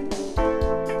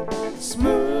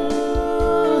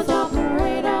 Smooth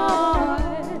operator.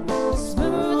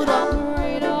 Smooth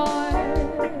operator.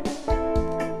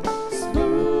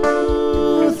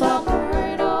 Smooth operator. Smooth operator.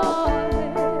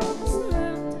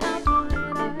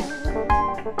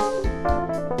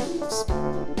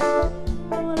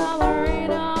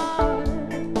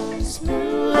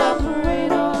 Smooth operator. Smooth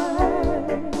operator.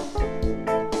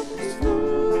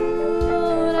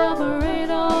 Smooth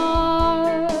operator.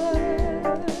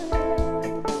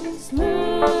 Smooth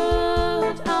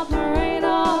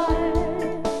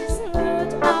operator.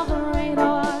 Smooth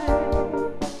operator.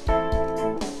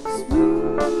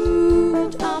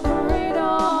 Smooth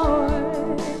operator.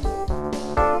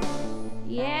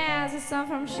 Yes, a song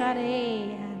from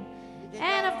Sade.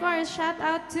 And of course, shout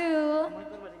out to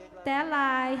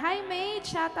Telai. Hi, mate.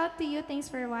 Shout out to you. Thanks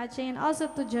for watching. And also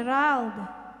to Gerald.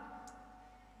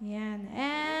 Yan.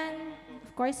 And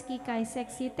of course, Kikay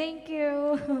Sexy. Thank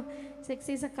you.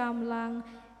 Sexy sa cam lang.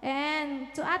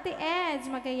 And to Ate Eds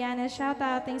Magallanes, shout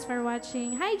out. Thanks for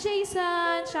watching. Hi,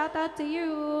 Jason. Shout out to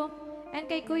you. And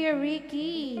kay Kuya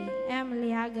Ricky M.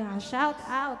 Liaga. Shout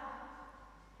out.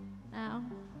 Now.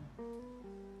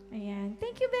 Ayan.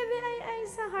 Thank you, baby. Ay,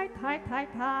 sa heart, heart, heart,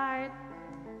 heart.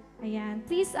 Ayan.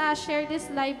 Please share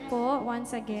this live po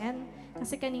once again.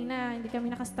 Kasi kanina, hindi kami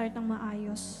nakastart ng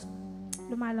maayos.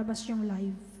 Lumalabas yung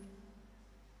live.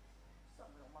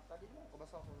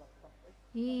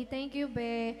 Thank you,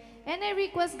 be. Any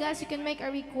request, guys, you can make a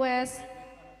request.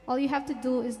 All you have to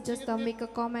do is just make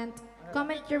a comment.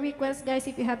 Comment your request, guys,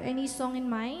 if you have any song in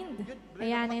mind.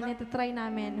 Ayan, and ito try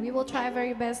namin. We will try our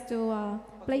very best to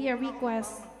play your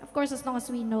request. Of course, as long as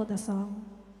we know the song.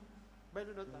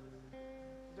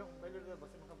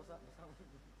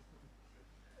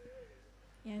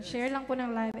 Ayan, share lang po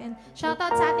ng live. And shout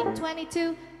out sa ating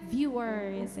 22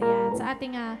 viewers. Ayan, sa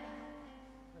ating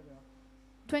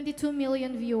 22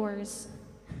 million viewers.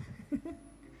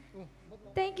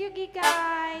 Thank you,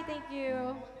 Kikay. Thank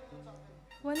you.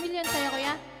 1 million sa'yo,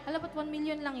 kuya? Alam ba't 1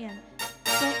 million lang yan?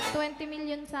 20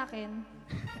 million sa akin.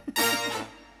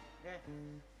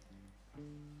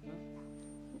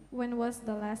 When was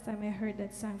the last time I heard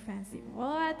that song, Fancy?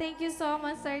 Oh, thank you so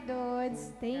much, Sir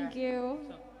Dudes. Thank you.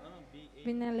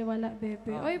 Binaliwala,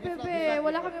 bebe. Oy, bebe,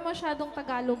 wala kami masyadong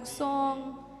Tagalog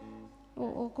song.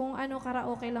 Oo, kung ano,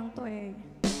 karaoke lang to eh.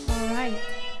 Alright.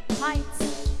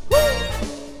 Lights. Woo!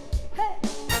 Hey!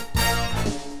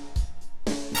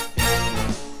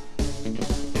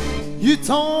 You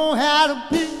don't have to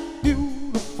be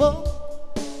beautiful.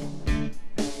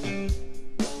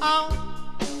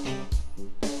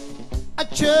 I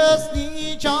just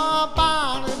need your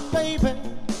body, baby,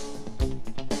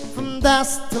 from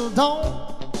dusk till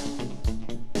dawn.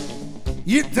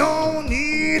 You don't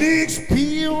need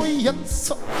experience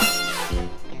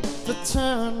to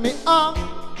turn me on.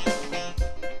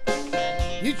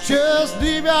 You just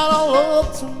leave out all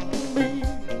love to me.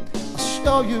 I'll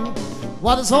show you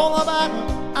what it's all about.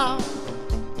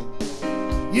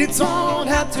 You don't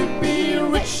have to be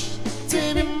rich to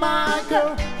be my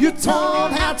girl. You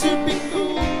don't have to be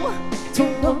cool to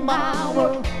rule my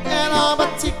world. And on a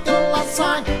particular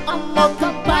sign, I'm not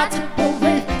compatible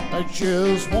with. I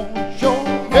just want your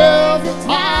every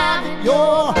time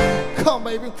you're come,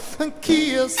 baby, and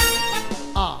kiss.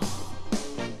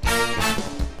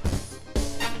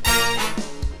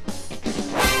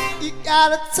 You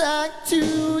gotta talk to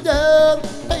the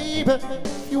baby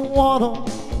if you wanna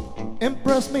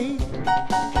impress me.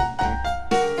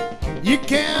 You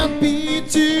can't be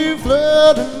too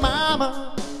flirty,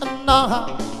 mama, and know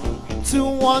how to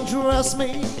undress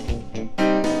me.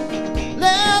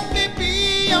 Let me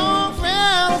be your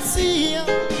fantasy,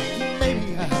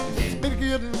 maybe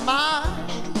good in mind.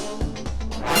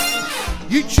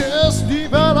 You just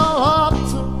leave it all up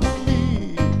to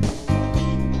me.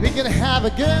 We can have a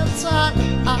good time.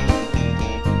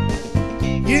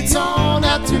 You don't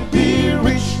have to be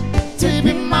rich to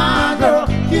be my girl.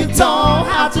 You don't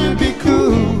have to be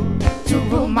cool to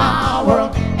rule my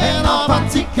world. And on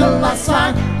particular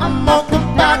side, I'm more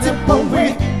compatible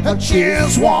with a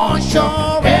cheers one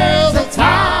show. Here's the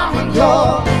time when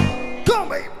you're come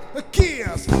baby, a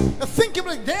kiss. I think you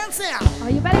better dance now. Oh,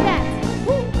 you better dance.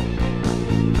 Woo.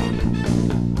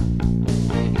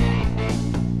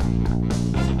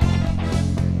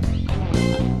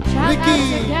 Shout out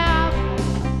to Gab.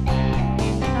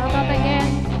 Shout out again.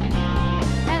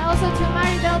 And also to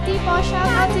Maribel Tipo. Shout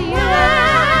out to you.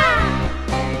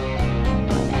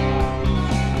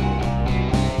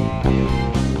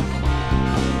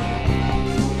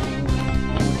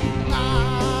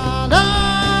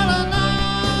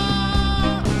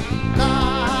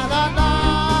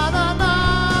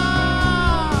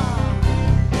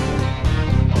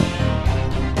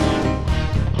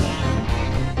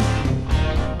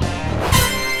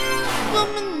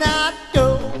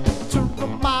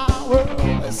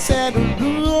 Said to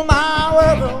rule my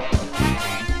world.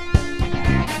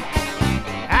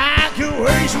 I can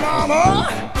raise mama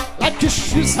like a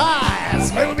shoe's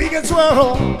eyes, maybe we can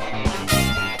twirl.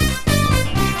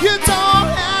 You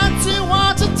don't have to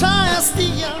want to tie a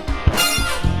steer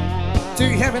to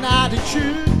have an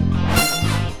attitude.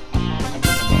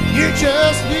 You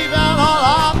just leave it all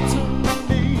up to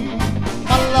me.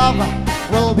 My lover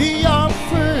will be your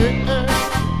friend.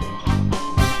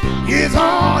 You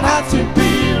don't have to be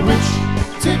rich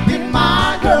to be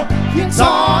my girl. You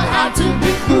don't have to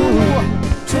be cool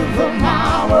to rule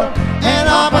my world. And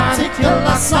on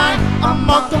particular side, I'm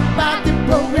more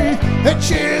compatible with the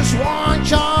cheers one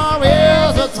jar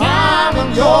is the time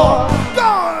of your go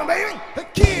on, baby, the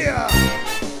kill.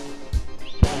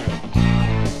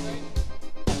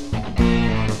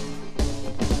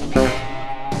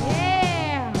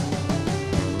 Yeah.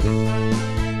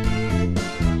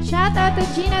 Shout out to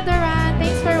Gina Duran.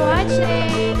 Thanks for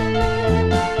watching.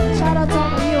 Shout out to all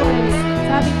the viewers.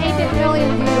 Having 18 million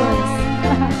viewers.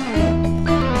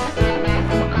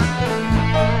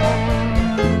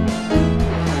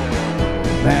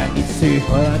 Man, it's a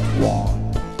hot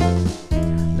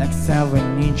one, like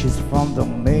 7 inches from the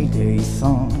Mayday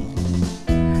sun.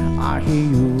 I hear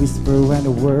you whisper when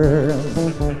the words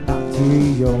not to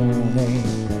your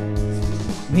name.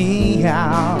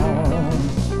 Meow.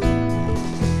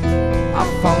 I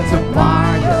found the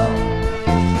fire.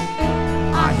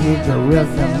 I hear the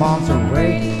rhythm on the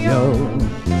radio.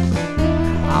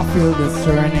 I feel the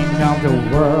turning of the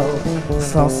world,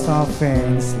 so soft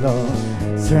and slow,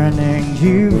 turning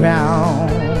you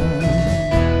round.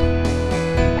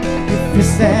 If you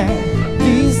say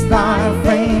this life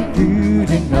ain't good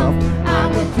enough, I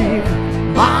would give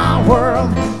my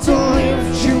world to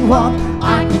lift you up.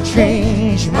 I could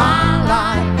change my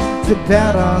life to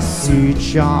better suit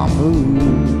your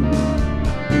mood.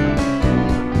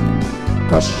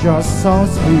 'Cause you're so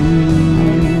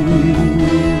smooth.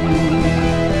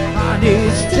 And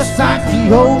it's just like the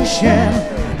ocean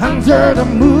under the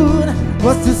moon.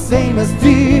 Was the same as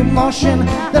the emotion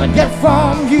that I get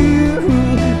from you.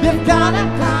 You've got a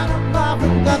kind of love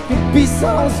that could be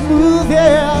so smooth,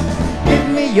 yeah. Give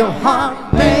me your heart,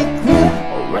 make me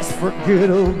rest for good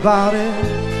about it.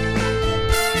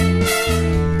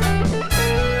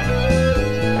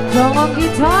 Come on,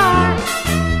 guitar.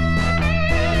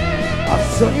 I'll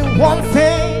show you one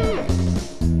thing.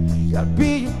 You'll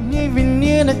be living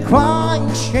in a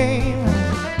crying shame.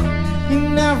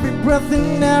 In every breath,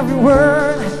 in every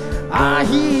word, I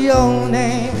hear your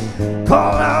name.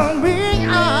 Call on me.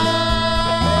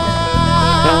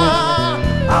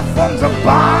 I'm from the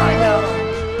fire.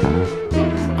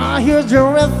 I hear the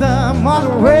rhythm on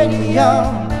the radio.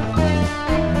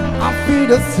 I feel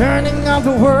the turning of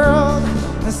the world.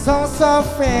 It's so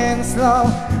soft and slow,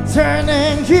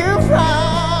 turning you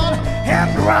round and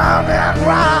round and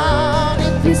round.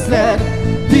 If you said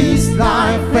this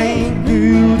life ain't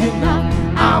good enough,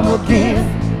 I will give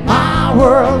my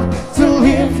world to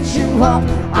lift you up.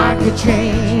 I could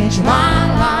change my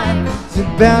life to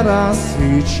better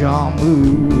suit your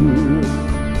mood.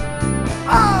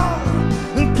 Oh,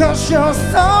 'cause you're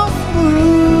so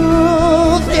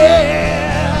smooth,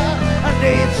 yeah. And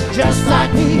it's just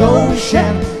like the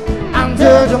ocean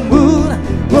under the moon.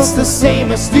 was the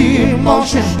same as the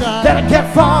emotion that I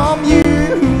get from you.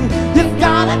 You've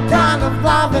got a kind of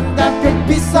loving that could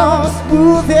be so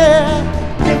smooth, yeah.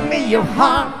 Give me your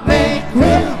heart, make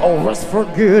real, or else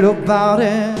forget about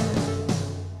it.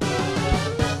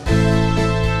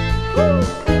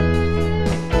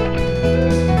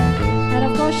 And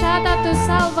of course, shout out to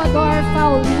Salvador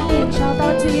Paulin. Shout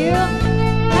out to you.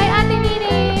 Hi, Ate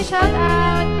Nini. Shout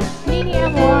out. Nini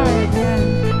Award.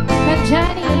 Kay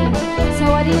Jenny.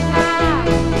 Sawadee ka.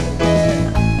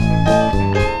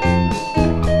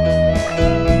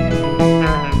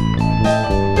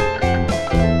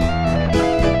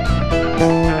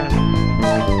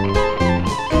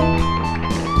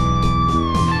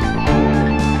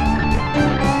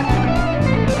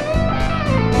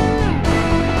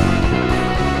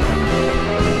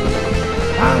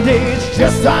 And it's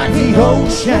just like the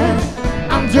ocean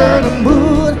under the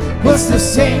moon was the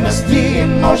same as the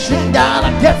emotion that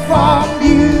I get from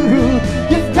you.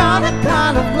 You've got a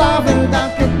kind of loving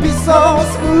that could be so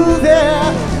smooth,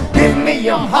 yeah. Give me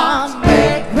your heart,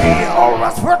 make me, or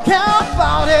else forget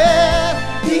about it.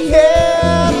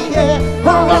 Yeah, yeah,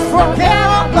 or else forget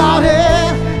about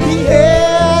it.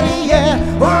 Yeah,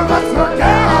 yeah, or else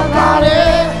forget about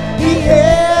it.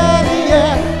 Yeah,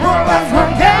 yeah, or else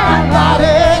forget about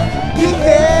it.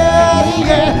 Yeah,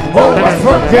 yeah, oh, let's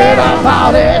forget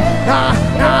about it. Nah,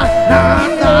 nah, nah,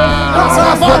 nah.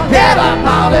 Let's forget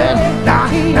about it. Nah,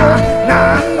 nah,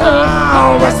 nah,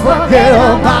 nah. Let's forget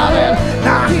about it.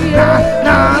 Nah, nah,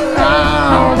 nah,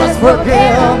 nah. Let's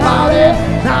forget about it.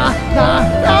 Nah, nah,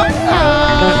 nah, nah.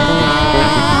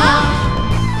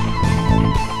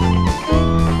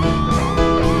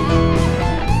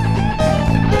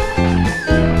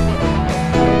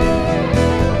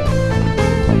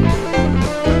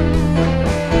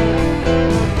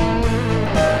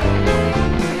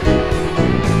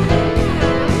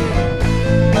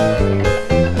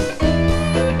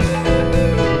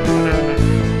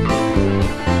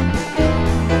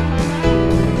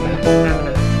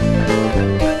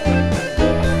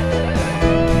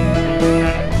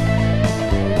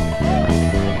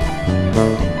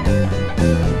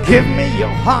 Give me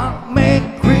your heart, make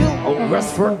real, or else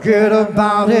forget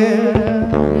about it.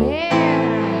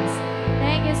 Yes.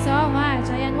 Thank you so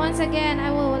much. Ayan, once again,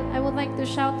 I would like to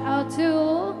shout out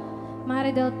to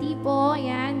Mari Del Tipo,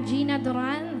 ayan, Gina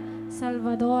Duran,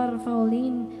 Salvador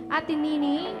Paulin, Ate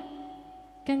Nini,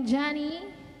 Kanjani,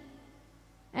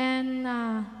 and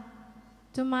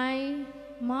to my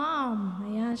mom.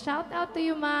 Ayan, shout out to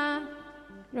you, Ma,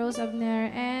 Rose Abner,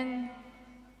 and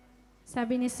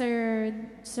sabi ni Sir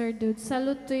Dude,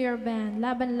 salute to your band.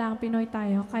 Laban lang, Pinoy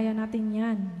tayo. Kaya natin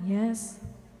yan. Yes.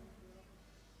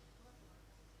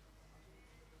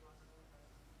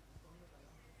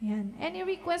 Yan. Any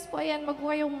request po, ayan, wag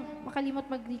mo kayong makalimot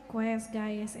mag-request,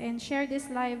 guys. And share this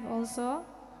live also.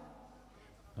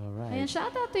 Alright. Ayan,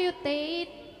 shout out to you, Tate.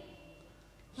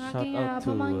 Shout Aking out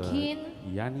to pamangkin.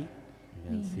 Yannick.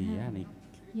 Ayan, si Yannick.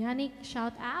 Yannick,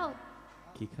 shout out.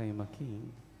 Kikay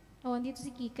Making. Oh, andito si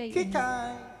Kikay.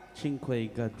 Kikay. Cinque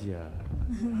Gadya.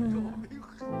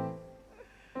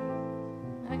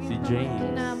 Aking Si pamangkin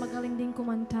James. na magaling din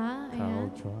kumanta. Carl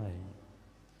Ayan. Troy.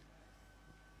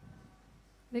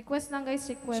 Request lang, guys.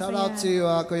 Request. Shout out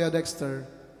ayan. to Kuya Dexter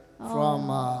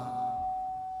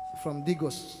from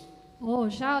Digos. Oh,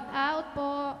 shout out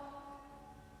po.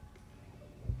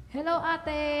 Hello,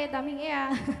 ate. Daming iya.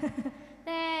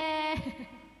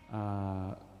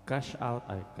 Cash out.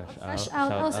 Ay, cash out. Cash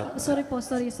out. Shout Oh, out. sorry po.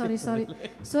 Sorry.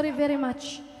 Sorry very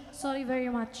much. Sorry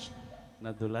very much.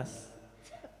 Nadulas.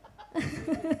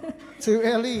 To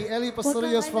Ellie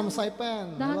Pastorius from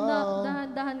Saipan. Hello.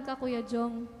 Dahan ka, Kuya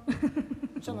Jong.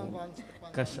 Siya lang ba?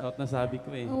 Cash out na sabi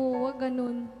ko eh. Oo, wag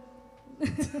ganun.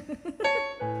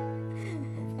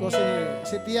 Of course,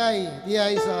 si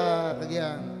Tiay sa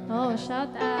Cagayan. Oh,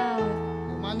 shout out.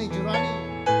 Yung Manny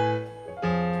Jurani.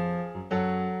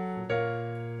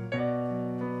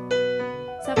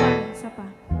 Isa pa.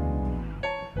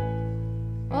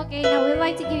 Okay, now we'd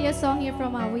like to give you a song here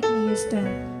from Whitney Houston.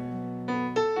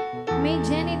 May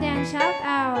Jenny Dan, shout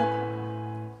out.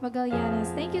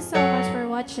 Magallanes, thank you so much for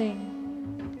watching.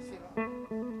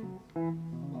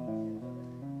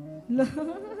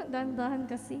 Dahan-dahan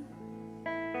kasi.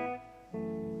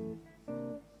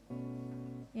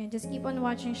 Yan, just keep on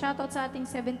watching. Shout out sa ating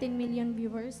 17 million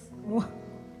viewers.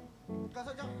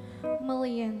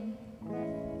 Million.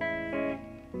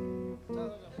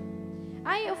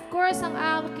 Ay, of course, ang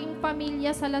aking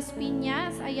pamilya sa Las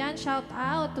Piñas. Ayan, shout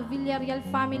out to Villarreal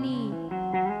family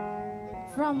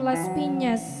from Las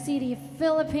Piñas City,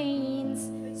 Philippines.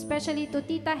 Especially to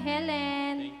Tita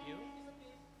Helen.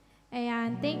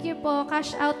 Ayan, thank you po.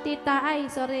 Cash out, tita.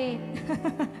 Ay, sorry.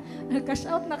 Nag-cash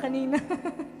out na kanina.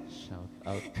 Shout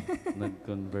out.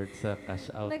 Nag-convert sa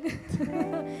cash out.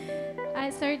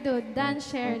 Ay, Sir Dude, Dan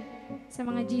shared sa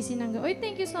mga GC ng... Uy,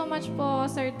 thank you so much po,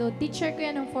 Sir Dude. Teacher ko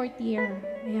yan ng 4th year.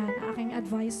 Ayan, aking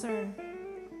advisor.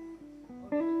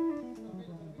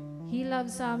 He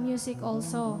loves music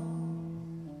also.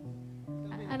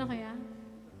 Ano kaya?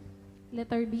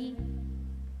 Letter B.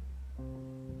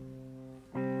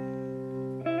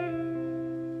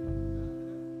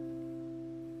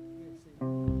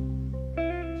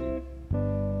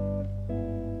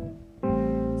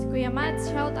 Si Kuya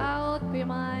Mads, shout out, Kuya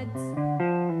Mads.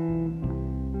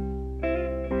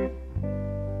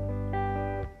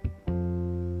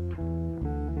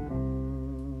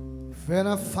 When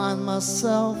I find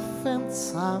myself in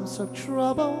times of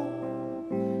trouble,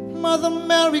 Mother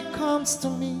Mary comes to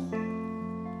me,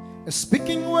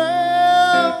 speaking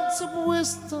words of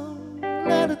wisdom,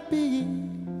 let it be.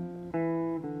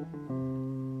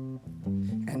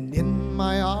 And in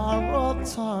my hour of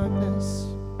darkness,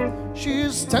 she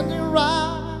is standing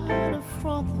right in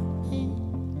front of me,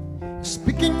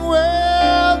 speaking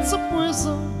words of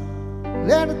wisdom,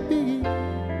 let it be.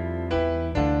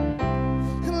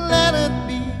 Let it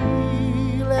be,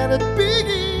 let it be,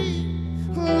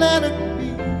 let it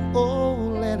be, oh,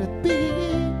 let it be.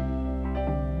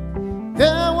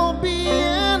 There will be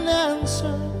an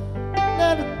answer,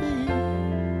 let it be.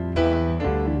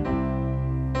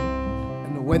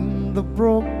 And when the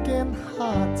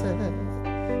broken-hearted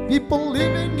people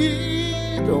living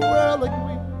in the world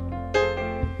agree,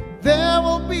 there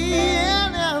will be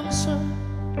an answer,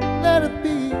 let it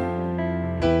be.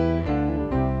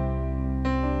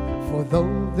 For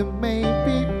though they may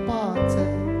be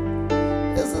parted,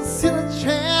 there's still a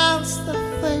chance that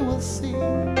they will see.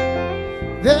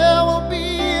 There will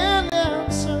be an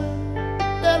answer,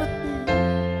 let it be.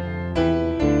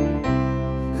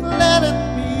 Let it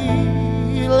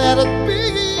be, let it be,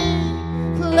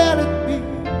 let it be,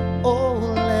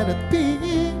 oh, let it be.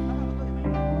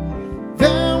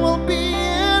 There will be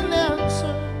an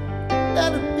answer,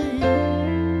 let it be.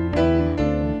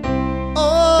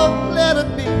 Oh, let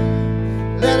it be.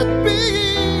 Let it be,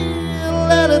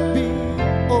 let it be,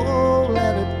 oh,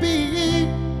 let it be.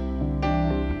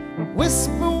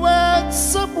 Whisper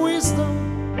words of wisdom,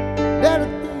 let it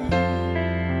be.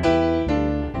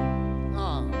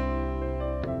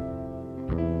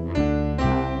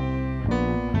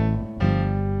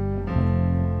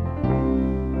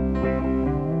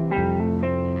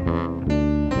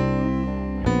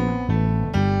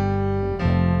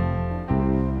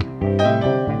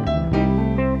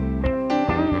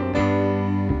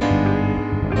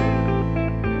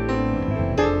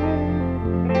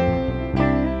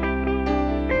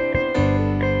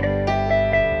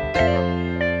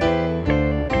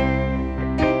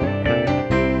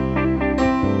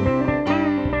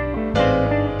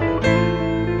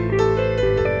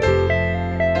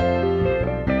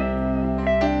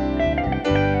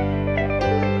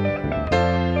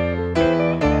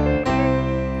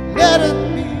 Let it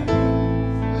be,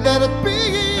 let it be,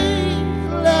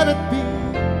 let it be,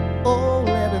 oh,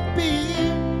 let it be.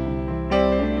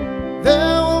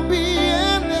 There will be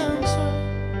an answer,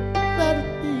 let it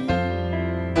be.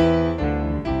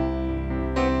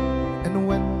 And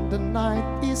when the night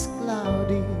is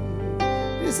cloudy,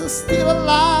 there's still a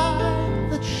light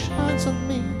that shines on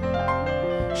me.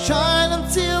 Shine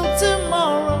until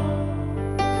tomorrow,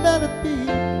 let it be.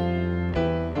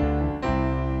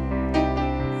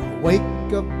 Wake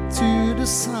up to the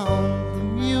sound of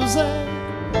music,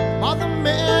 Mother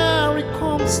Mary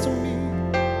comes to me.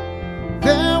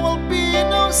 There will be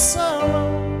no sorrow,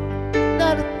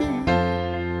 let it be.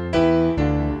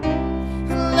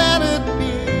 Let it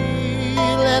be,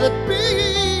 let it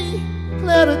be,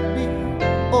 let it be,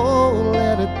 oh,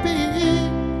 let it be.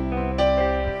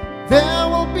 There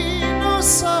will be no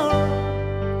sorrow,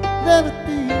 let it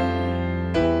be.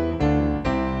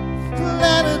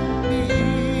 Let it be,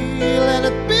 let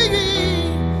it be,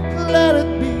 let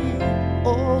it be,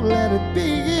 oh, let it be.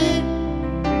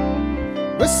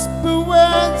 Whisper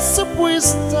words of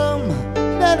wisdom,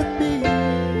 let it be.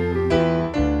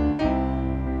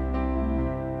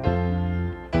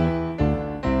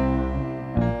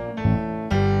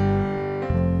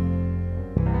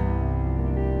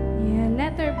 Yeah,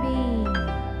 letter B.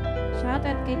 Shout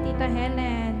out kay Tita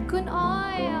Helen. Kun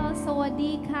Oil,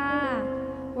 sawadee ka.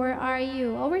 Where are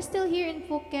you? Oh, we're still here in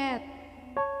Phuket.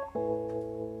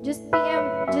 Just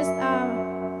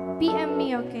PM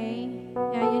me, okay?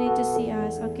 Yeah, you need to see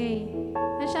us, okay?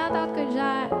 And shout out ko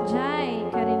Jai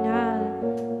Karinal.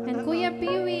 And Kuya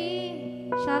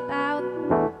Piwi, shout out.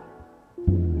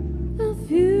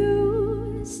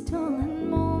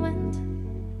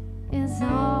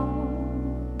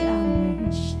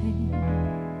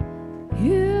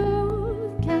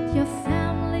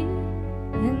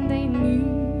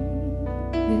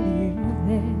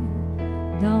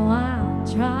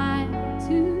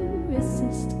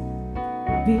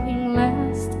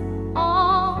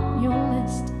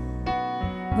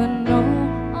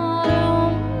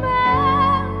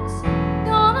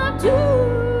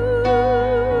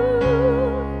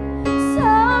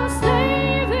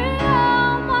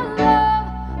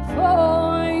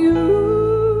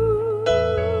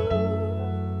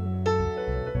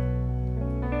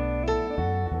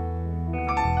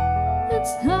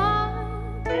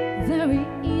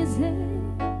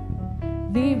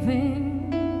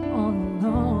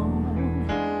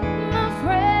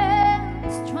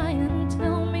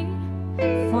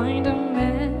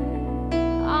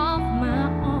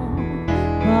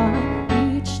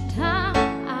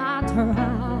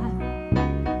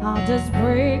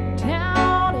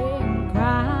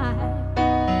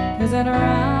 Is it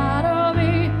right of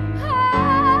me?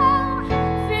 I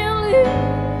feel you.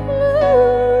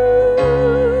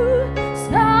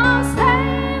 So I'm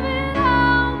saving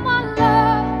all my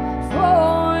love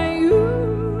for you.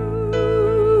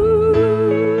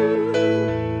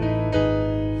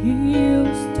 You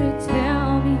used to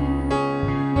tell me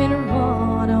we'd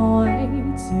run away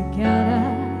together.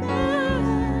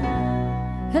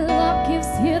 Love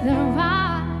gives you the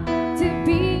right to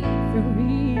be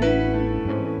free.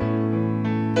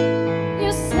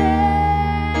 You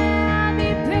said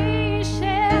be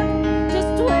patient,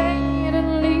 just wait a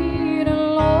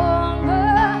little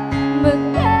longer. But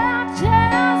that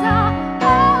chance I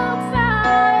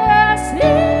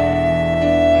fantasy.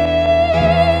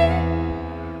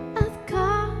 I've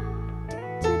got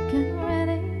to get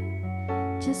ready,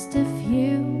 just a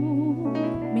few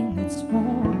minutes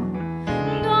more.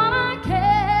 Gonna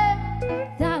get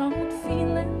that old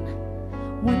feeling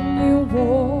when you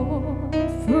walk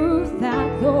through that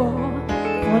door.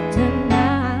 For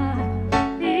tonight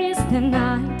is the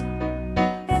night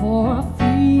for a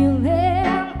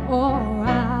feeling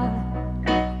alright.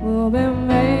 We'll be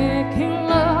making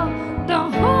love the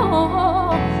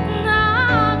whole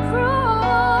night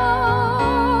through.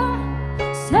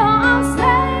 So I'm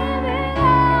saving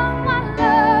all my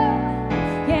love.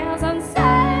 Yes, I'm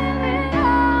saving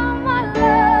all my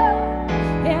love.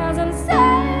 Yes, I'm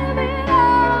saving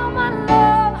all my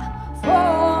love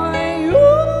for you.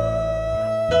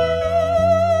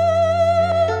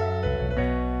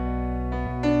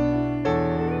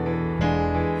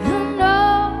 You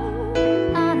know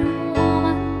I'm a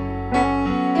woman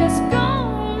is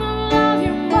gonna love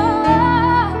you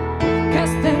more.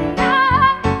 'Cause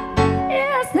tonight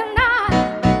is the night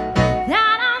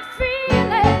that I'm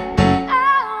feeling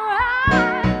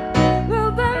alright.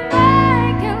 We'll be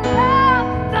making love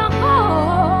the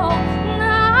whole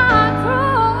night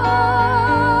through.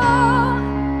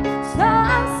 So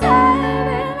I'm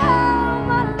saving all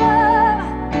my love.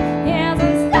 Yes,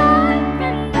 I'm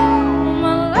saving all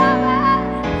my love.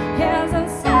 Yes, I'm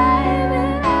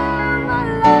saving all my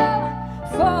love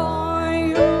for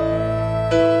you.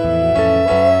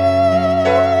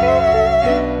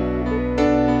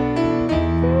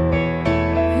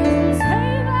 Yes, I'm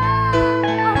saving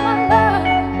all my love.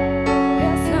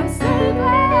 Yes, I'm saving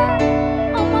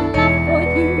all my love for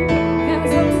you.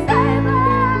 Yes, I'm saving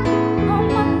all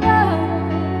my love.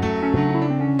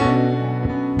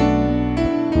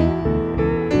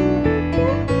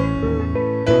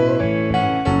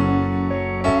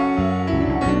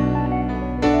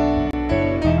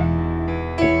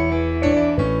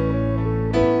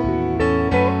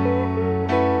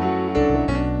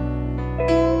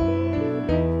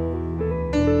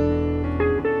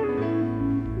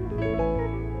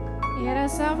 Yeah,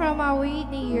 that's from our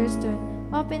Whitney Houston.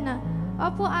 Open na.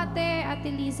 Opo,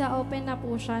 Ate Liza, open na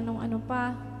po siya nung ano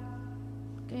pa.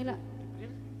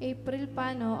 April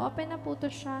pa, no? Open na po to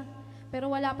siya. Pero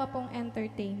wala pa pong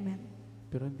entertainment.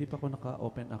 Pero hindi pa ako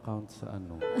naka-open account sa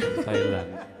Thailand.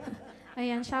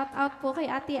 Ayan, shout out po kay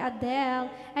Ate Adele.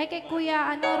 Ay, kay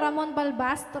Kuya Ramon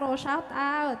Balbastro, shout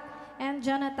out. And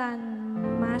Jonathan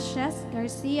Mashes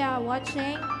Garcia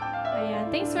watching. Ayan,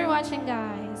 thanks for watching,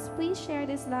 guys. Please share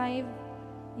this live.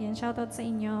 Ayan, shout out sa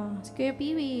inyo. Si Kuya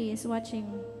Piwi is watching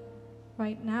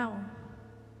right now.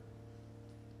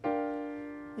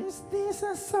 Is this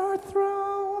a sore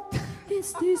throat?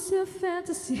 Is this a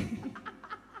fantasy?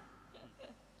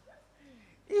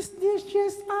 Is this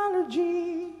just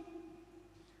allergy?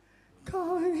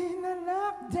 Caught in a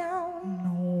lockdown,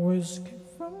 no escape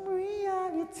from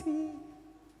reality.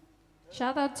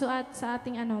 Shout out to sa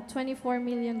ating 24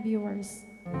 million viewers.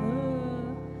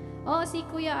 Oh, si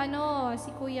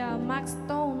Kuya Max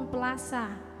Stone Plaza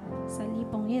sa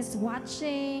Lipong is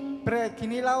watching. Pre,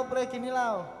 kinilaw.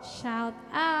 Shout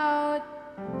out.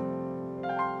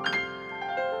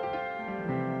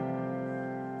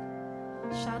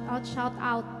 Shout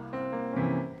out.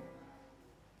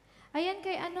 Ayan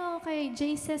kay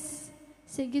JCES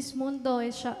Segismundo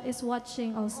is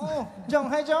watching also. Oh, Jong,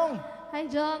 hi Jong. Hi,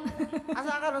 Jong.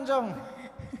 Asa ka ron, Jong?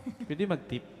 Pwede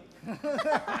mag-tip.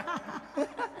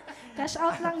 Cash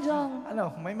out lang, Jong.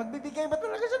 Ano, may magbibigay ba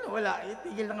talaga dyan? Wala,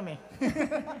 itigil na kami.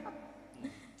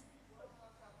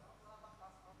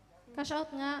 Cash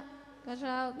out nga. Cash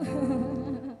out.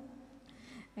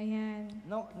 Ayan.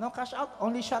 No cash out,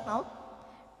 only shout out.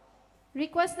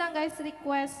 Request lang, guys.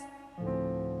 Request.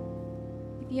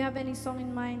 If you have any song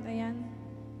in mind, ayan.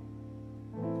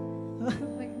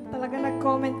 Talaga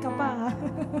nag-comment ka pa, ha?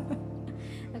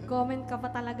 Nag-comment ka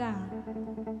pa talaga.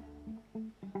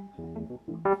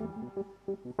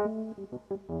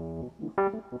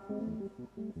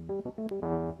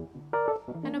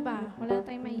 Ano ba? Wala na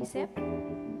tayong maisip?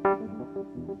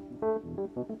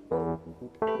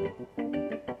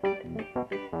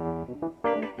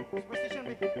 Superstition, B.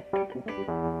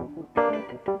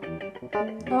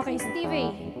 Okay,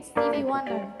 Stevie. Stevie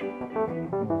Wonder.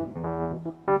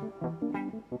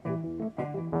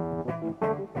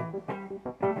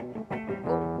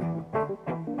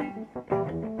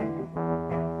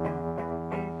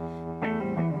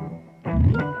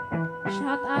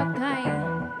 Shout out kay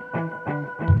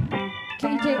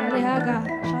KJ Aliaga.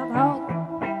 Shout out.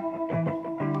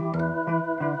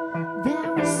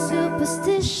 Very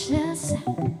superstitious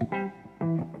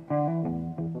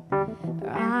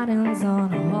writings on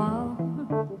the wall.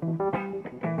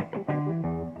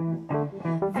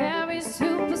 Very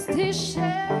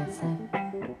superstitious.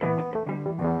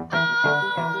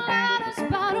 All letters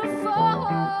about to fall.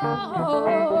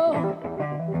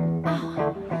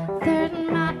 Oh, third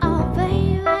my oh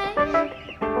baby.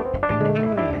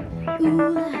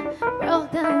 Ooh, broke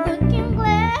the looking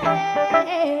glass.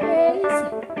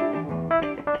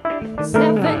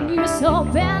 7 years so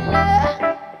bad luck.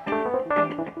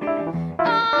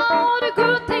 All the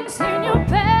good things in your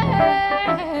past.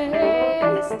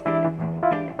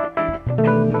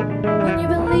 When you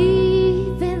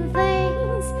believe in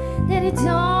things that you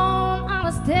don't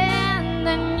understand,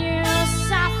 then you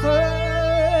suffer.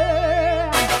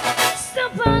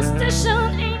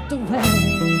 Superstition ain't the way.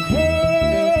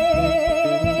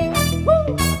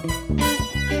 Woo!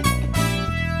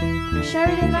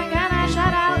 Shirley Langana,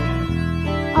 shout out.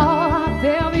 Oh,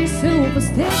 very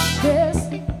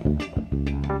superstitious.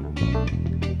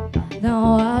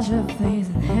 Don't wash your face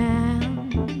and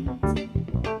hands.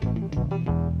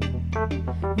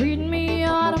 Read me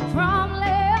on a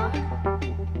problem.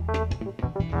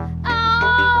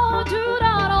 Oh, do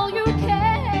that all you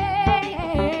can.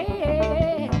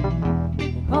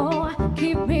 Oh,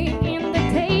 keep me in the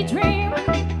daydream.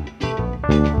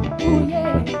 Oh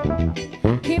yeah,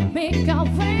 keep me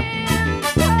going.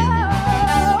 Oh,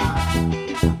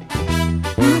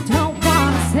 you don't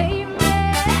wanna save me.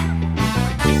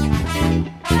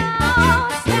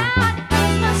 Outside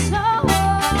is my soul.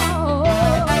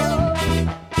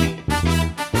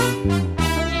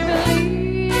 When you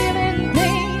believe in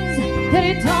things that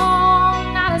you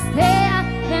don't understand,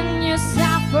 then you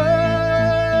suffer.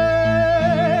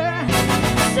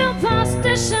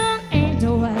 Superstition ain't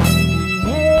the way.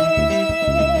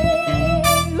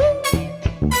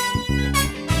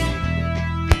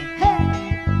 Hey,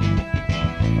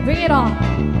 bring it on.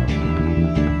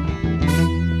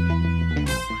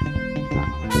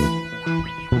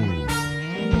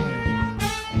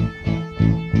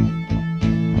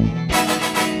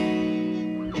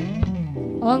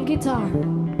 On guitar.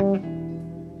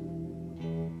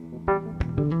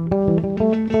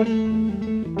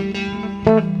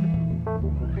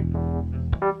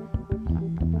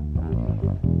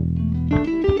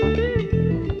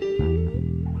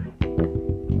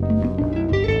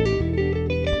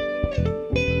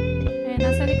 Eh,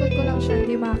 nasa likod ko lang siya,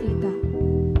 hindi makita.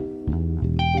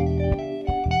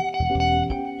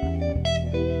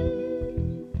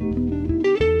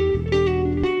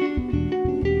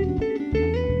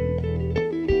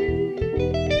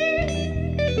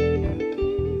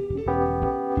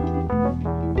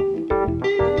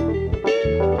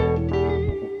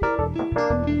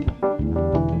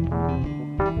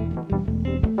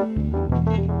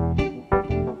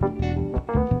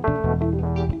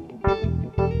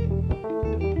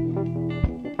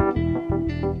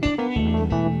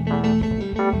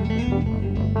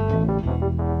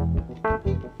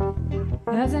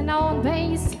 There's an on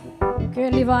bass.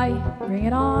 Good Levi, bring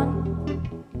it on.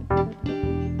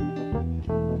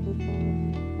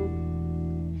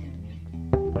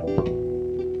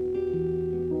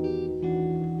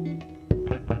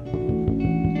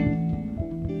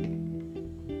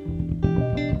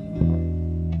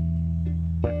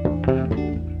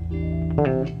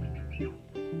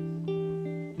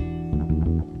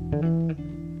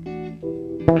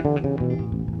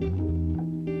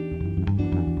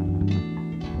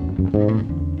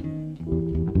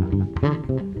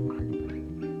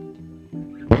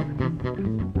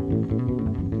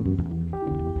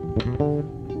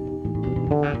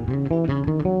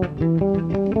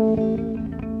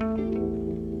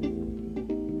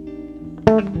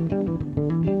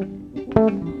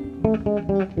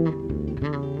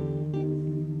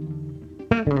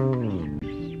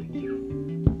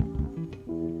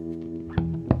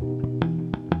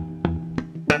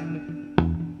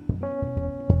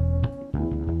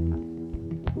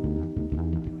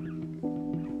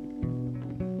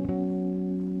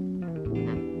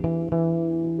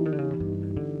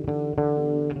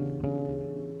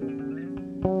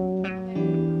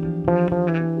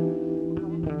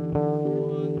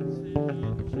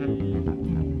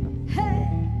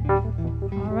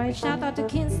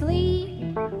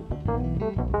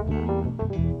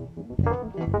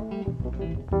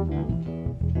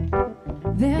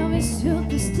 Very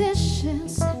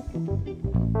superstitious.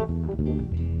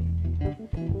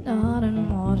 Nothing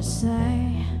more to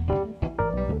say.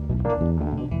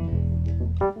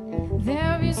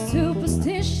 Very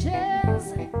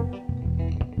superstitious.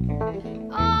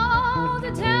 Oh,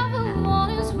 the devil on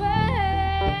his way.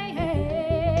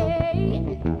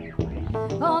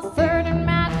 Oh, third and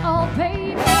mad, oh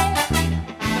baby.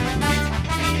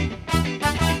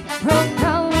 Broke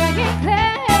down like a place.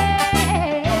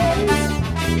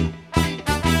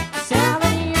 7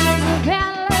 years of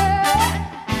bad luck.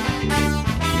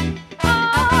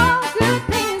 All good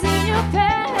things in your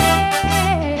face.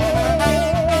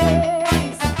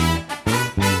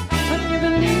 When you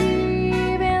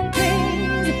believe in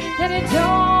things that you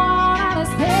don't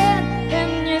understand, then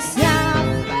you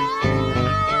suffer.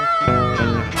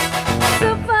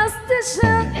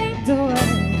 Superstition ain't the way.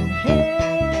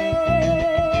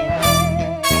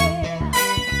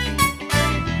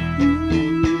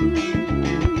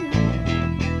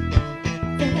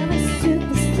 Very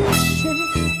superstitious.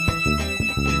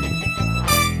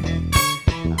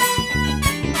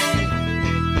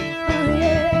 Oh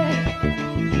yeah.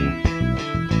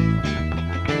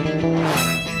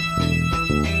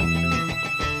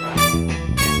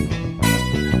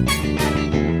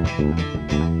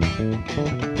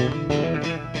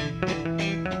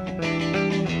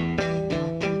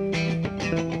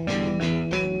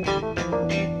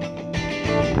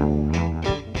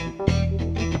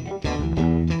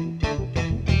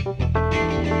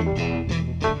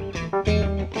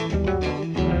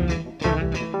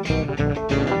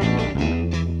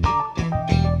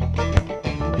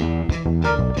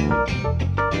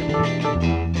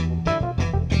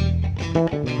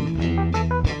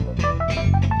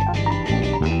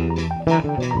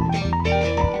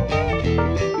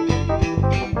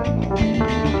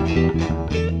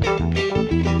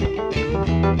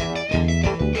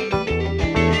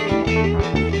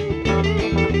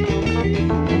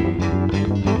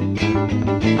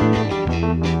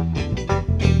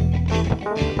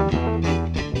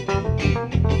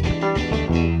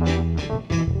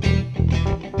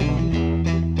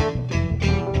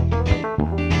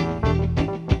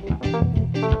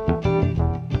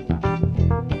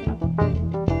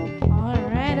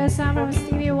 Alright, a song from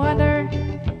Stevie Wonder.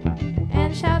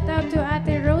 And shout out to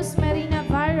Ate Rosemary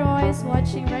Navarro is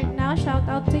watching right now. Shout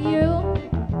out to you.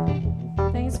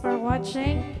 Thanks for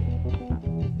watching.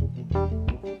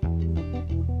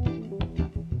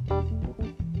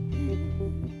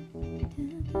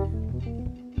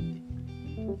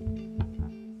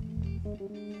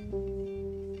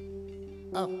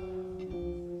 Oh,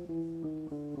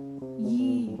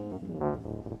 Yeah.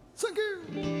 thank you.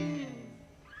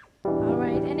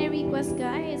 Alright, any request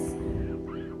guys?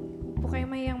 Po kayo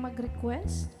mayang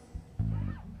mag-request?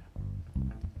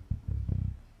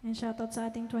 And shoutout sa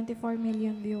ating 24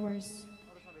 million viewers.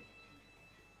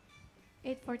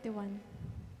 8:41.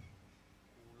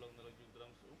 Kulang na lang yung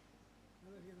drums. Oh.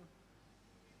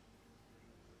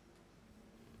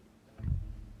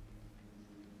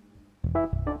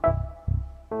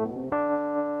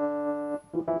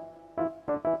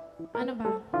 Ano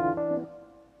ba?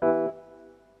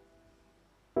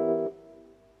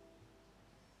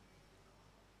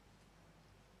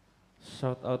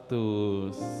 Shout out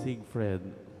to Sigfred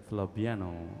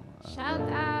Flaviano. Shout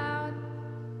out!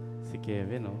 Si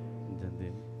Kevin, oh. Diyan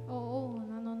din. Oo,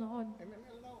 nanonood.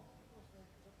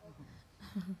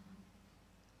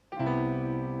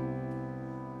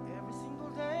 Every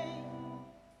single day,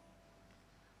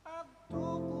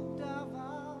 agtugog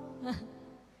Davao,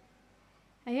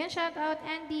 Ayun, shout out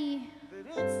Andy but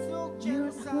it's still Hunan.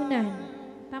 genocide.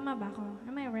 Tama ba ako?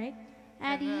 Am I right?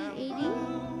 Addy, AD,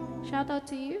 shout out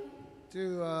to you.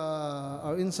 To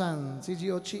our insan,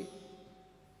 CGOchi.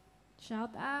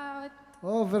 Shout out.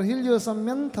 Oh, Virgilio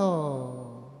Sarmiento.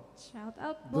 Shout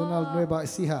out po. Donald Nueva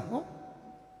Ecija. Oh?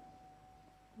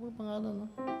 Ano ang pangalan, no?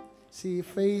 Si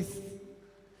Faith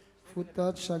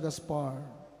Futat Gaspar.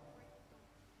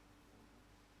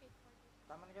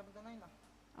 Tama na gamit na na.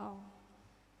 Oh.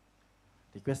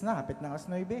 Request na, kapit ng alas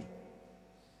 9.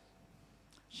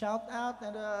 Shout out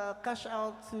and cash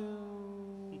out to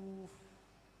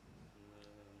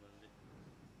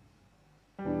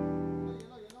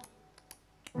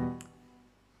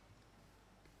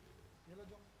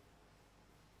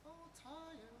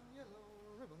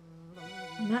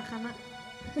Kama.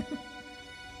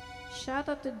 Shout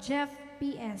out to Jeff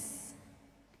PS.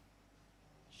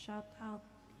 Shout out.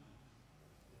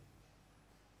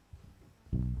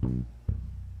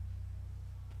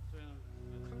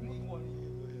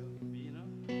 B, no?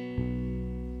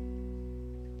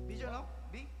 B dyan, no?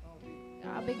 B?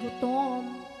 Grabe gutom.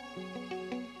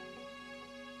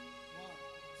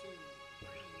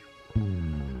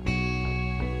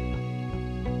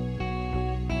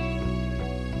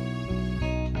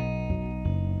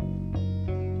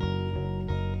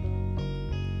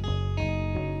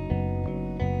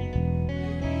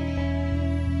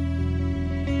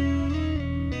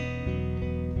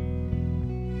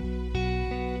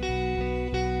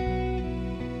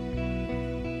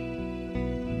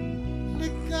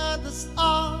 this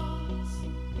arms,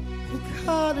 the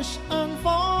cottage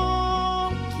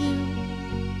unfold you,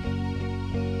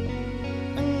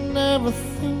 and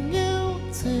everything you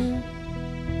do,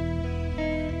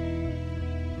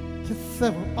 you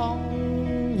threw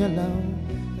on your love.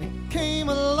 And came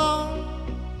along,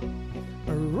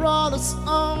 brought us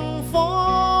on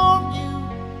for you,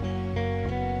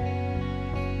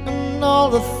 and all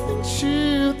the things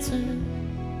you do.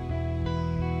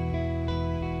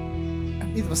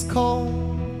 It was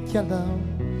cold yellow.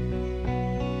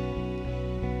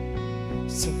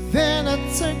 So then I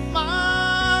took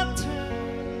my turn.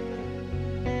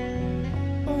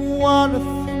 What a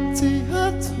thing to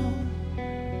do.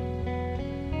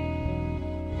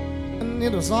 And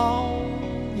it was all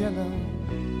yellow.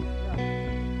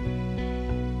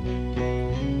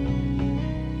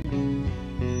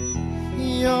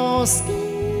 Your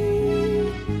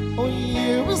skin, oh,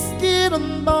 your skin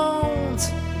and bones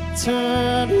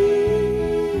turning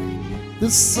to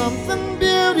something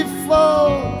beautiful,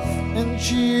 and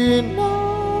you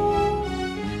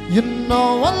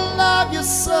know I love you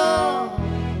so.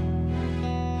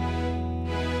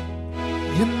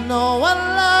 You know I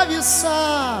love you so.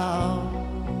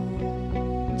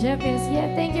 Jeffis,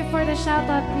 yeah, thank you for the shout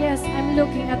out. Yes, I'm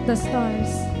looking at the stars.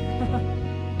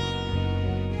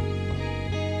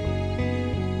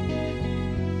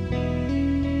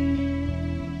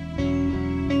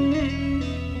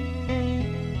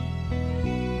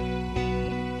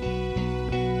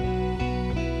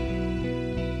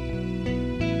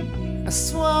 I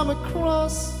swam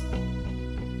across,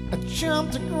 I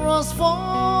jumped across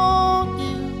for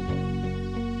you.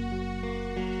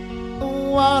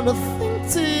 What a thing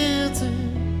to do,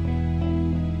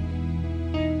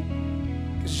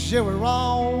 'cause you were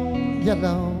all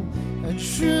yellow, and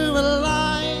drew a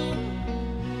line,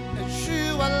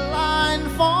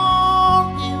 for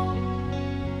you.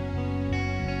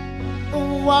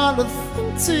 What a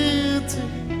thing to do.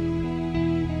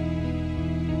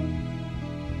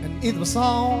 It was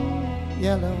all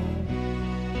yellow.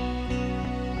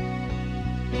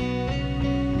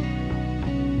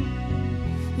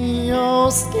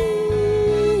 Your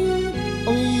skin,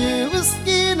 oh, your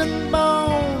skin and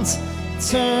bones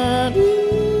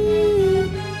turning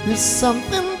to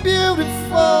something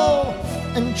beautiful,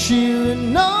 and you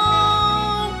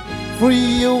know, for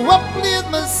you I bleed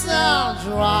myself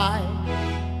dry.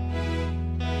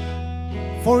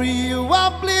 For you I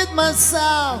bleed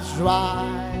myself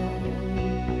dry.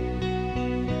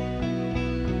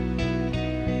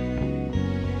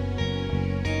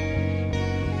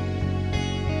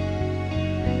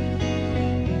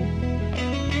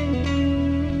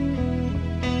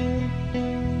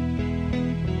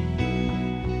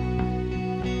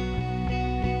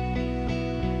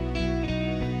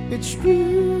 It's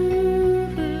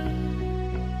true,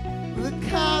 the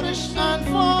cottage shine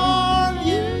for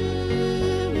you.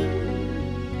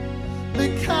 The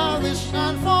cottage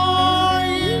shine for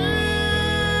you.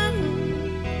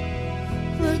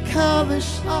 The cottage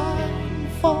shine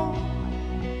for.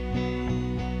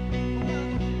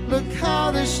 The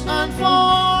cottage shine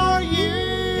for you.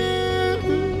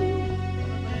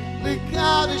 The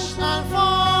cottage shine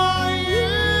for you.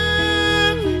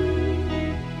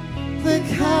 Look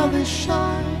how they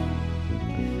shine,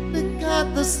 look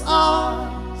at the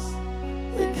stars,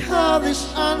 look how they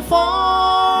shine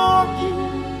for you,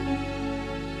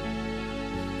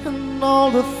 and all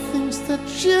the things that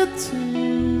you do.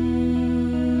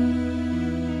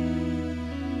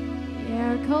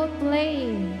 Yeah,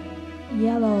 Coldplay,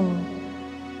 Yellow.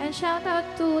 And shout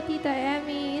out to Tita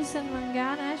Emmy San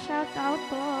Mangana. Shout out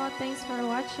po. Thanks for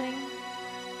watching.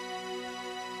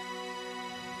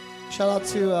 Shout out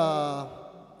to,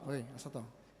 wait, asa to?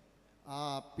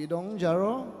 Pidong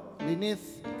Jaro,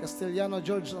 Linith Castellano,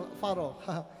 George Faro.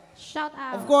 Shout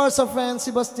out. Of course, our friend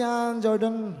Sebastian,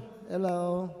 Jordan,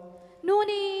 hello.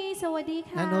 Nuni, sawadee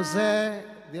ka. And Jose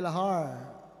Dilahar.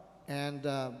 And,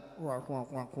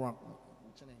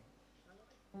 what's your name?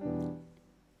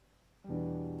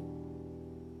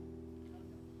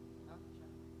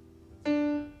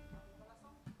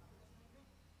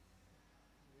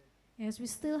 Yes, we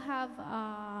still have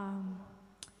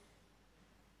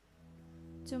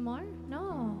 2 more?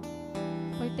 No.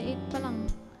 48 pa lang.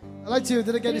 I'd like to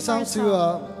dedicate this song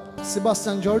to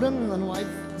Sebastian Jordan and wife.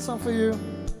 This song for you.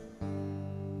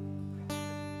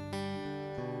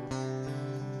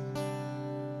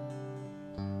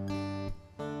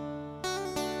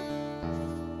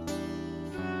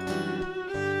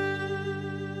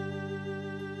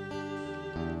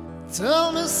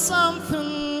 Tell me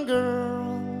something, girl.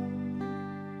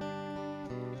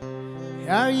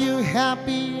 Are you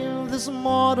happy in this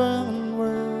modern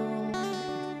world?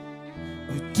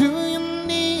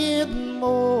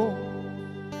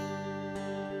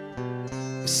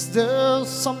 Is there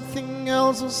something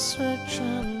else I'm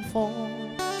searching for?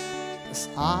 'Cause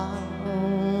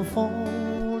I'm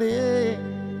falling.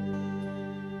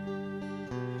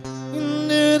 In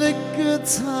the good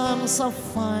times I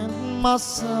find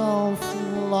myself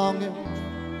longing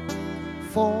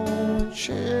for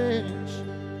change,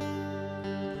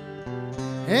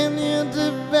 and in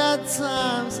the bad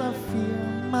times I feel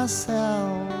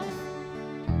myself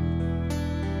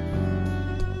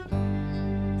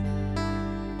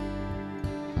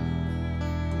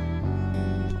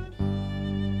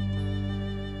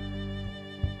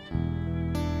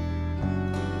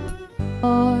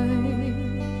Or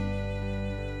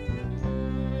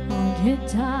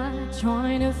did I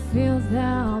trying to fill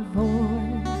that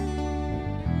void?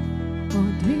 Or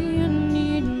do you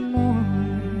need more?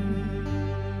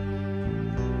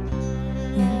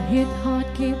 You hit hard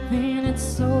keeping it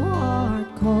so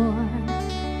hardcore.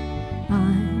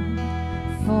 I'm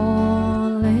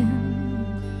falling.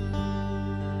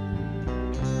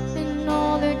 In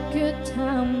all the good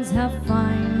times I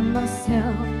find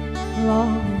myself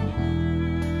longing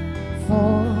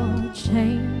for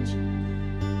change,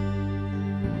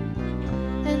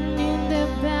 and in the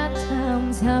bad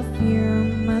times I fear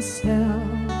myself.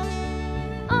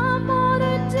 I'm on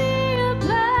a deep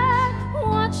black,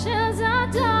 watch as I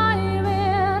dive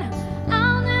in.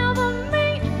 I'll never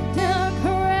meet the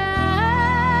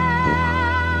crowd.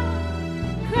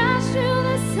 Crash through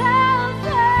the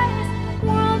surface,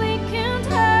 while they can't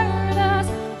hurt us.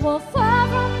 We'll fall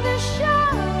from the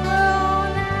shallow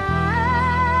now.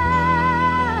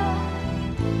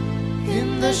 in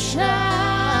the shallow,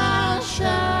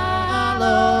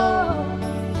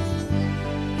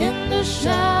 in the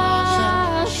shallow,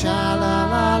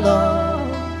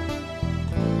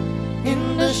 in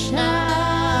the shallow.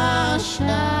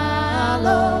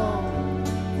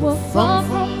 We'll fall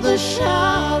from the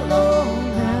shallow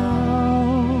now.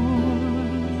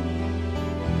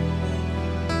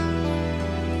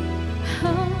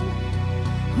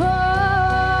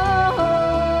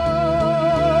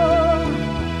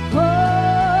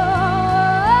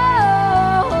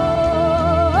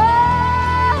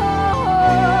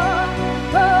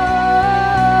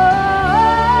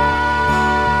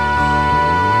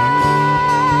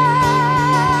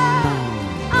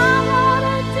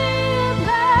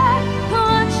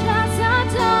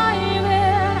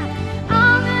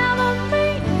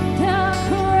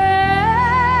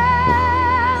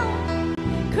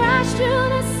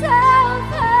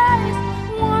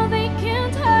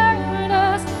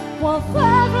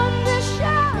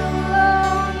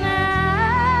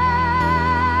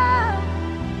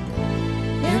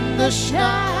 The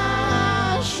shallow,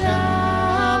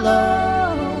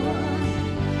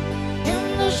 in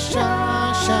the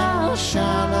shallow,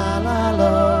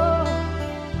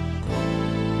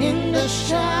 in the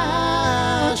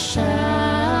shallow,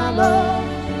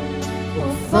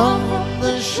 we'll fall from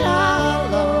the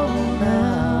shallow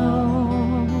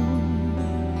now.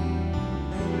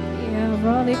 Yeah,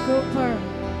 Bradley Cooper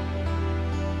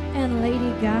and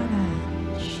Lady Gaga,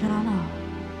 Shallow.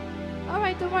 All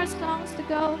right, 2 more songs to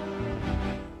go.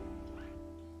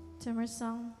 2 more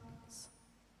songs.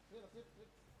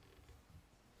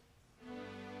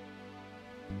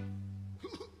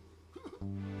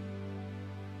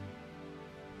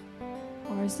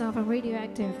 Or Self and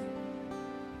Radioactive.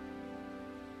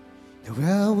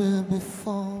 Where will we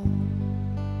fall?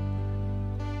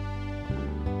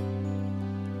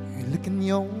 You look in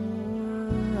your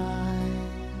eye,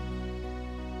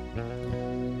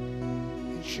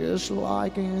 just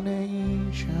like an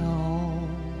angel.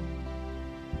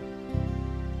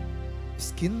 Your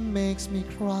skin makes me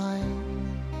cry.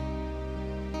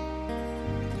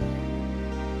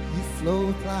 You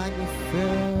float like a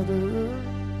feather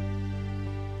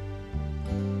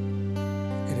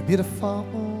in a beautiful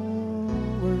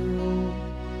world.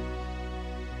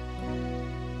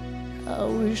 I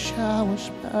wish I was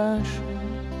special.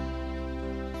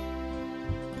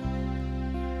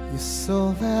 You're so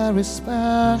very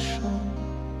special,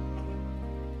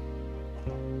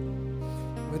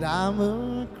 but I'm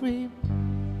a creep.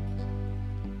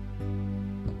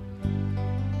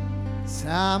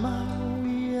 Time out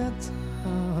here,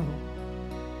 time.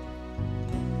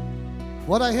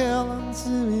 What the hell I'm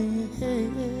doing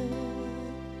here?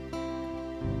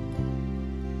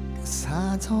 'Cause I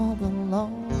don't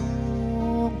belong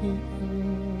here.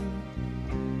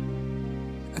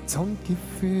 I don't give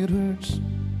feeders.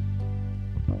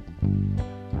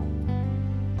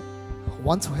 I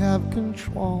want to have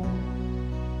control.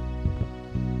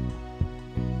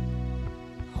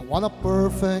 I want a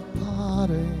perfect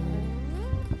body.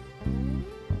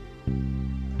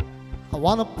 I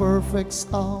want a perfect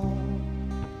song.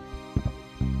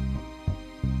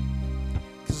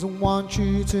 'Cause I want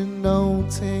you to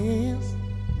notice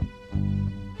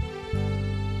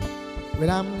when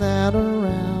I'm not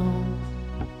around.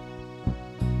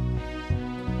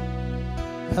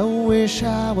 I wish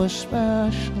I was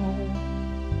special.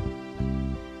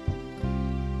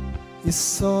 You're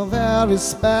so very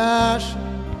special.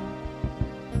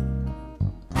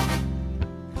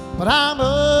 But I'm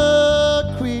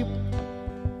a creep.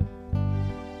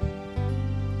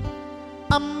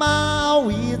 I'm out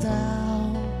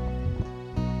without.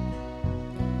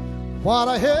 What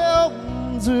the hell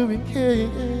I'm doing here?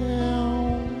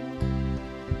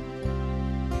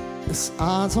 'Cause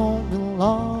I don't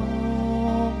belong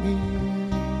here.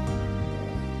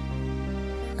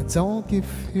 I don't give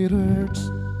hitters.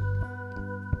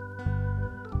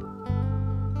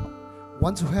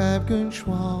 Want to have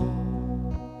control.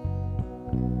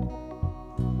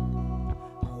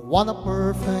 Want a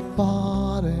perfect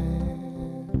body.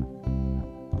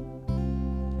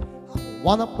 I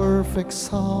want a perfect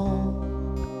soul.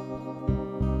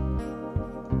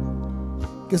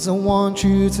 'Cause I want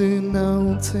you to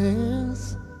notice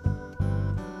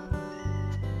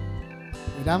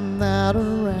when I'm not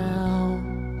around.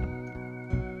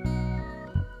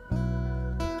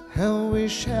 I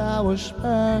wish I was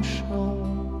special.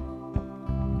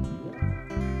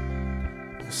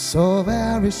 You're so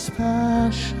very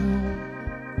special.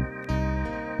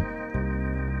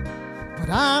 But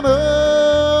I'm a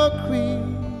creep.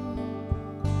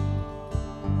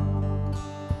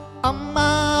 I'm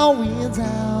out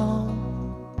without.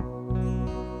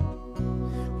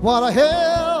 What the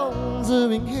hell I'm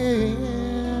doing here?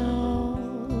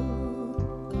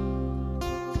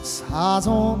 'Cause I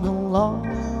don't belong.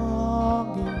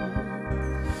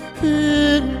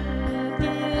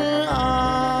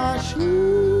 She's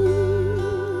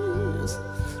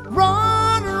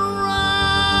run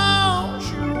around,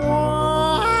 she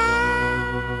wants.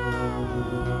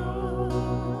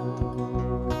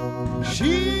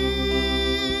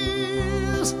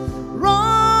 She's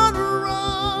run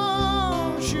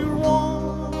around, she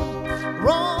wants.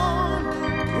 Run,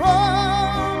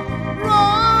 run,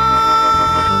 run.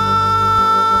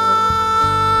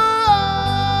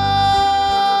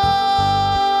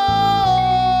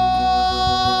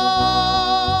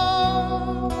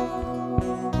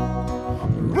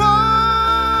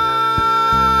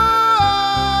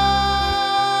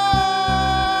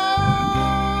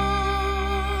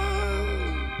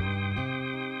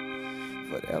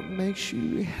 Whatever makes you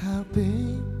happy,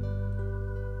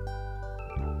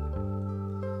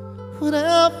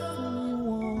 whatever you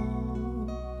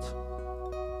want.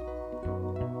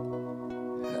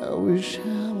 I wish I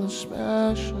was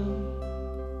special.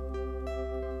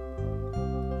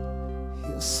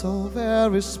 You're so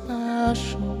very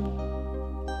special.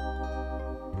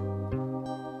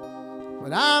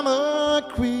 But I'm a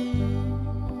creep.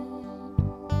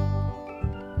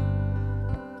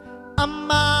 I'm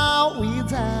out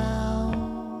without.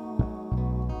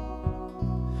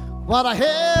 What the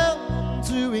hell I'm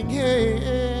doing here?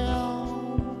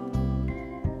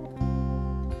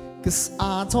 'Cause I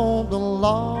don't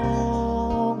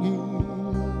belong here.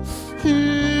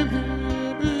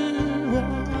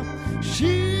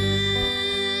 She's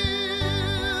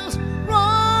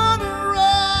run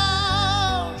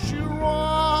around, she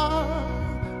run,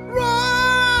 run.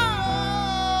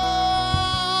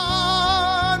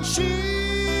 She's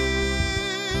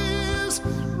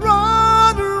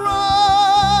run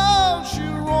around, she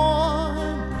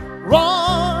run,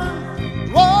 run,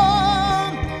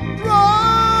 run,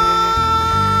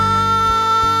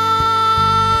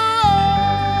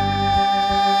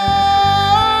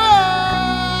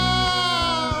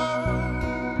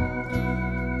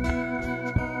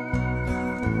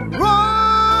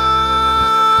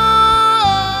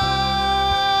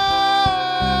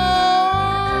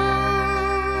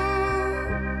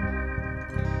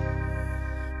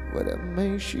 whatever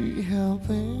makes you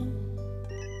happy,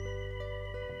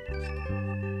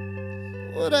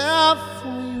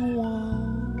 whatever you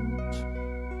want.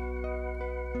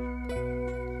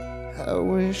 I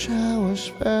wish I was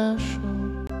special.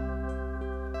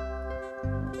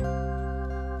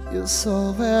 You're so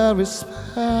very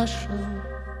special.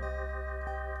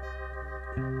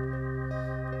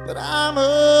 But I'm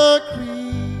a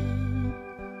creep.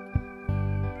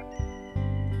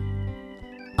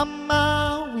 I'm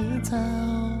out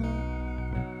without.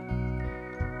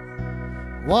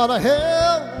 What the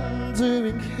hell I'm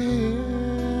doing here?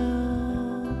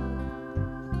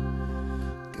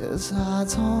 'Cause I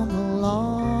don't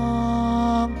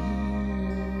belong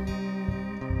here.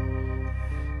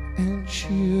 And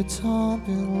you don't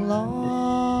belong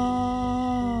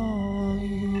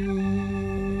here.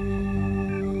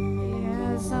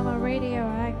 Yes, I'm a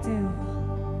radioactive.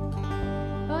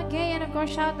 Okay, and of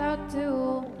course, shout out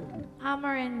to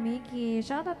Amar and Mickey.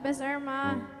 Shout out Bes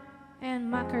Irma and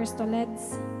Makers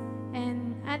Toleds.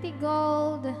 And Ati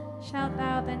Gold, shout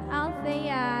out. And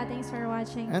Althea, thanks for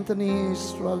watching. Anthony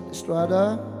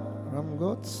Estrada,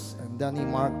 Ramgots, and Danny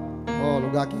Mark. Oh,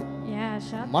 Lugakit. Yeah,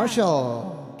 shout out.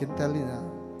 Marshall Quintelina,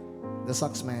 the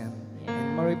Sax Man.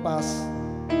 And Maripas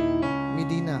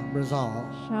Medina, Brazil.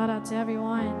 Shout out to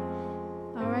everyone.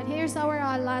 Alright, here's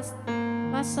our last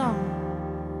song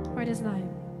for this live.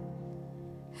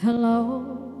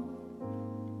 Hello,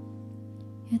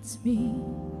 it's me.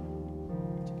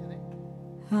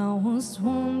 I was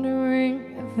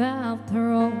wondering if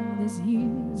after all these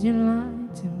years you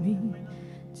lied to me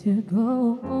to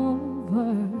go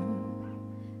over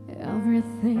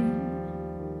everything.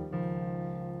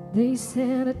 They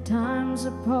said that time's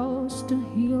supposed to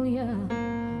heal ya,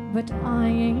 but I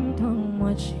ain't done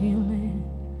much healing.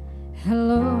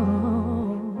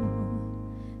 Hello,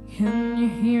 can you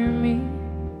hear me?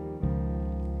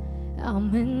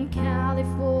 I'm in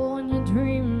California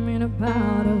dreaming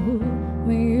about who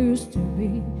we used to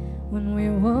be when we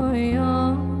were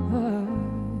younger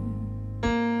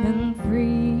and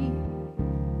free.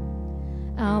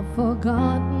 I've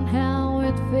forgotten how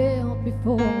it felt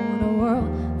before the world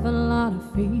fell out of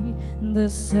feet.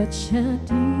 There's such a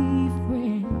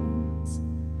difference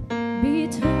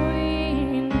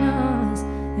between us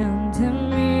and a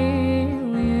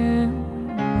million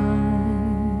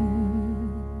miles.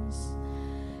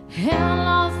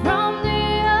 Hello from the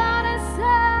other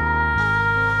side.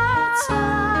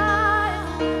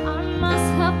 I must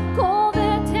have called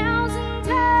 1,000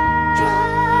 times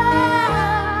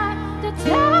to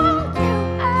tell you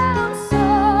I'm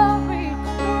sorry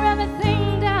for everything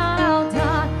that I've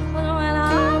done. But when I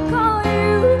call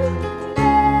you,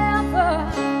 never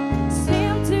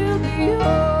seem to be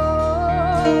home.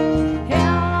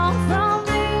 Hello from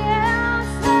the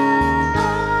outside.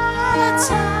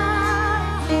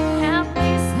 At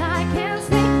least I can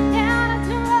sleep down and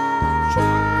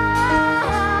try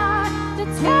to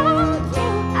tell you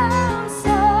I'm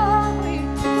sorry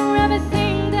for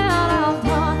everything that I've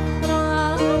done. But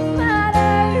all that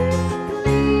matters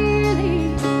clearly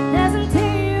doesn't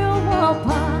tear you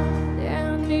apart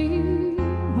anymore.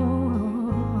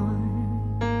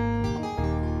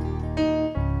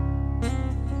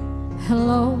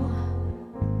 Hello,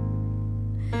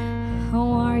 how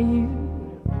are you?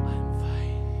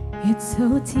 It's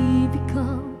so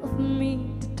typical of me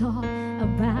to talk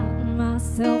about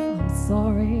myself. I'm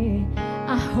sorry.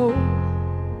 I hope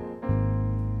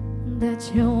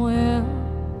that you're well.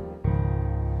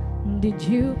 Did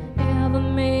you ever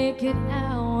make it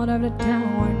out of the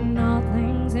town where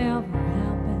nothing's ever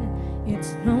happened?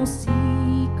 It's no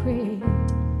secret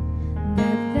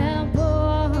that the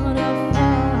both of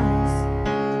us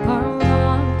are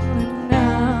running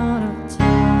out of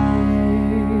time.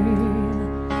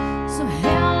 So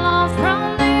hello from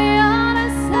the other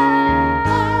side.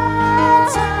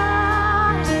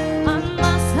 I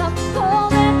must have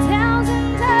called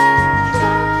 1,000 times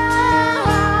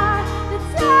to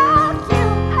tell you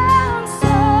I'm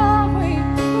sorry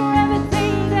for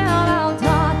everything that I've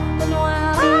done. But when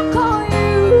I call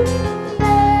you,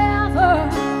 never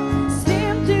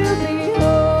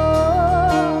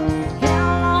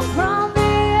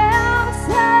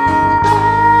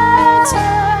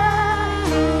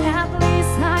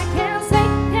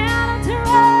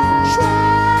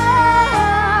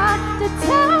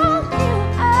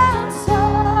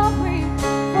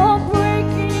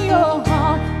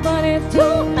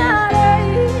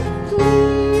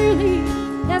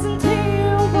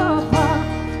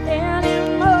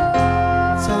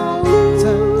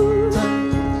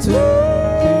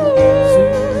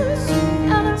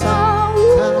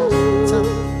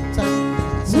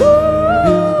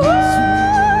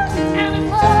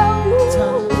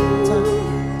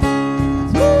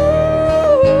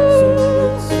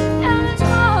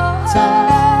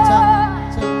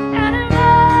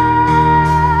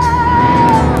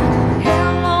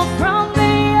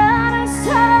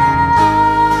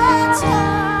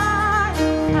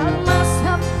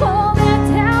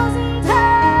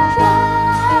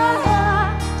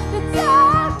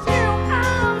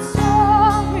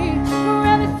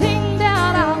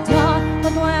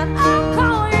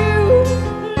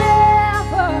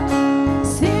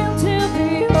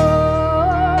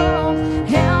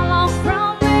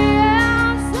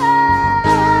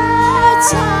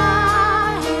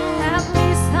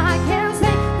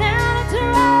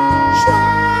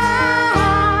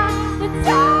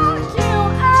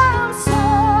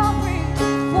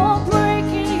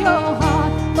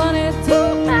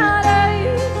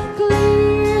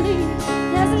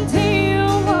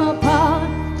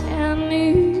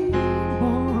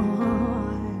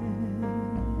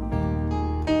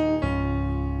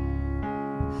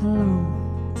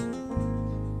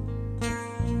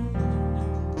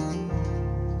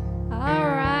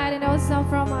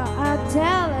from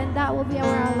Adele, and that will be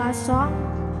our last song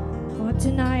for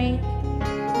tonight.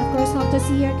 And of course, hope to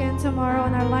see you again tomorrow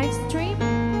on our live stream.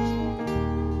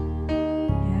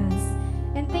 Yes,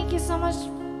 and thank you so much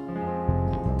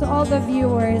to all the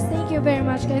viewers. Thank you very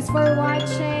much, guys, for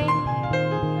watching.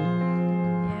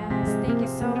 Yes, thank you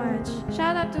so much.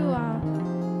 Shout out to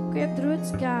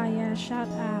Quattro guy. Yeah, shout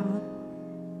out.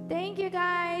 Thank you,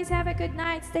 guys. Have a good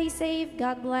night. Stay safe.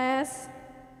 God bless.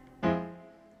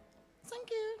 Thank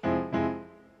you.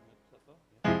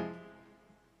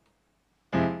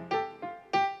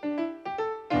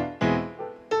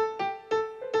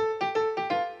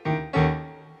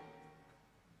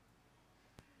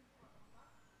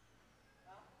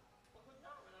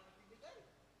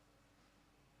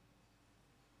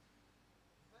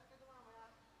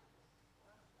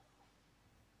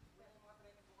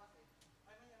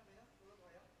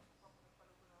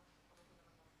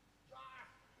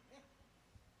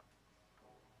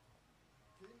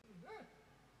 King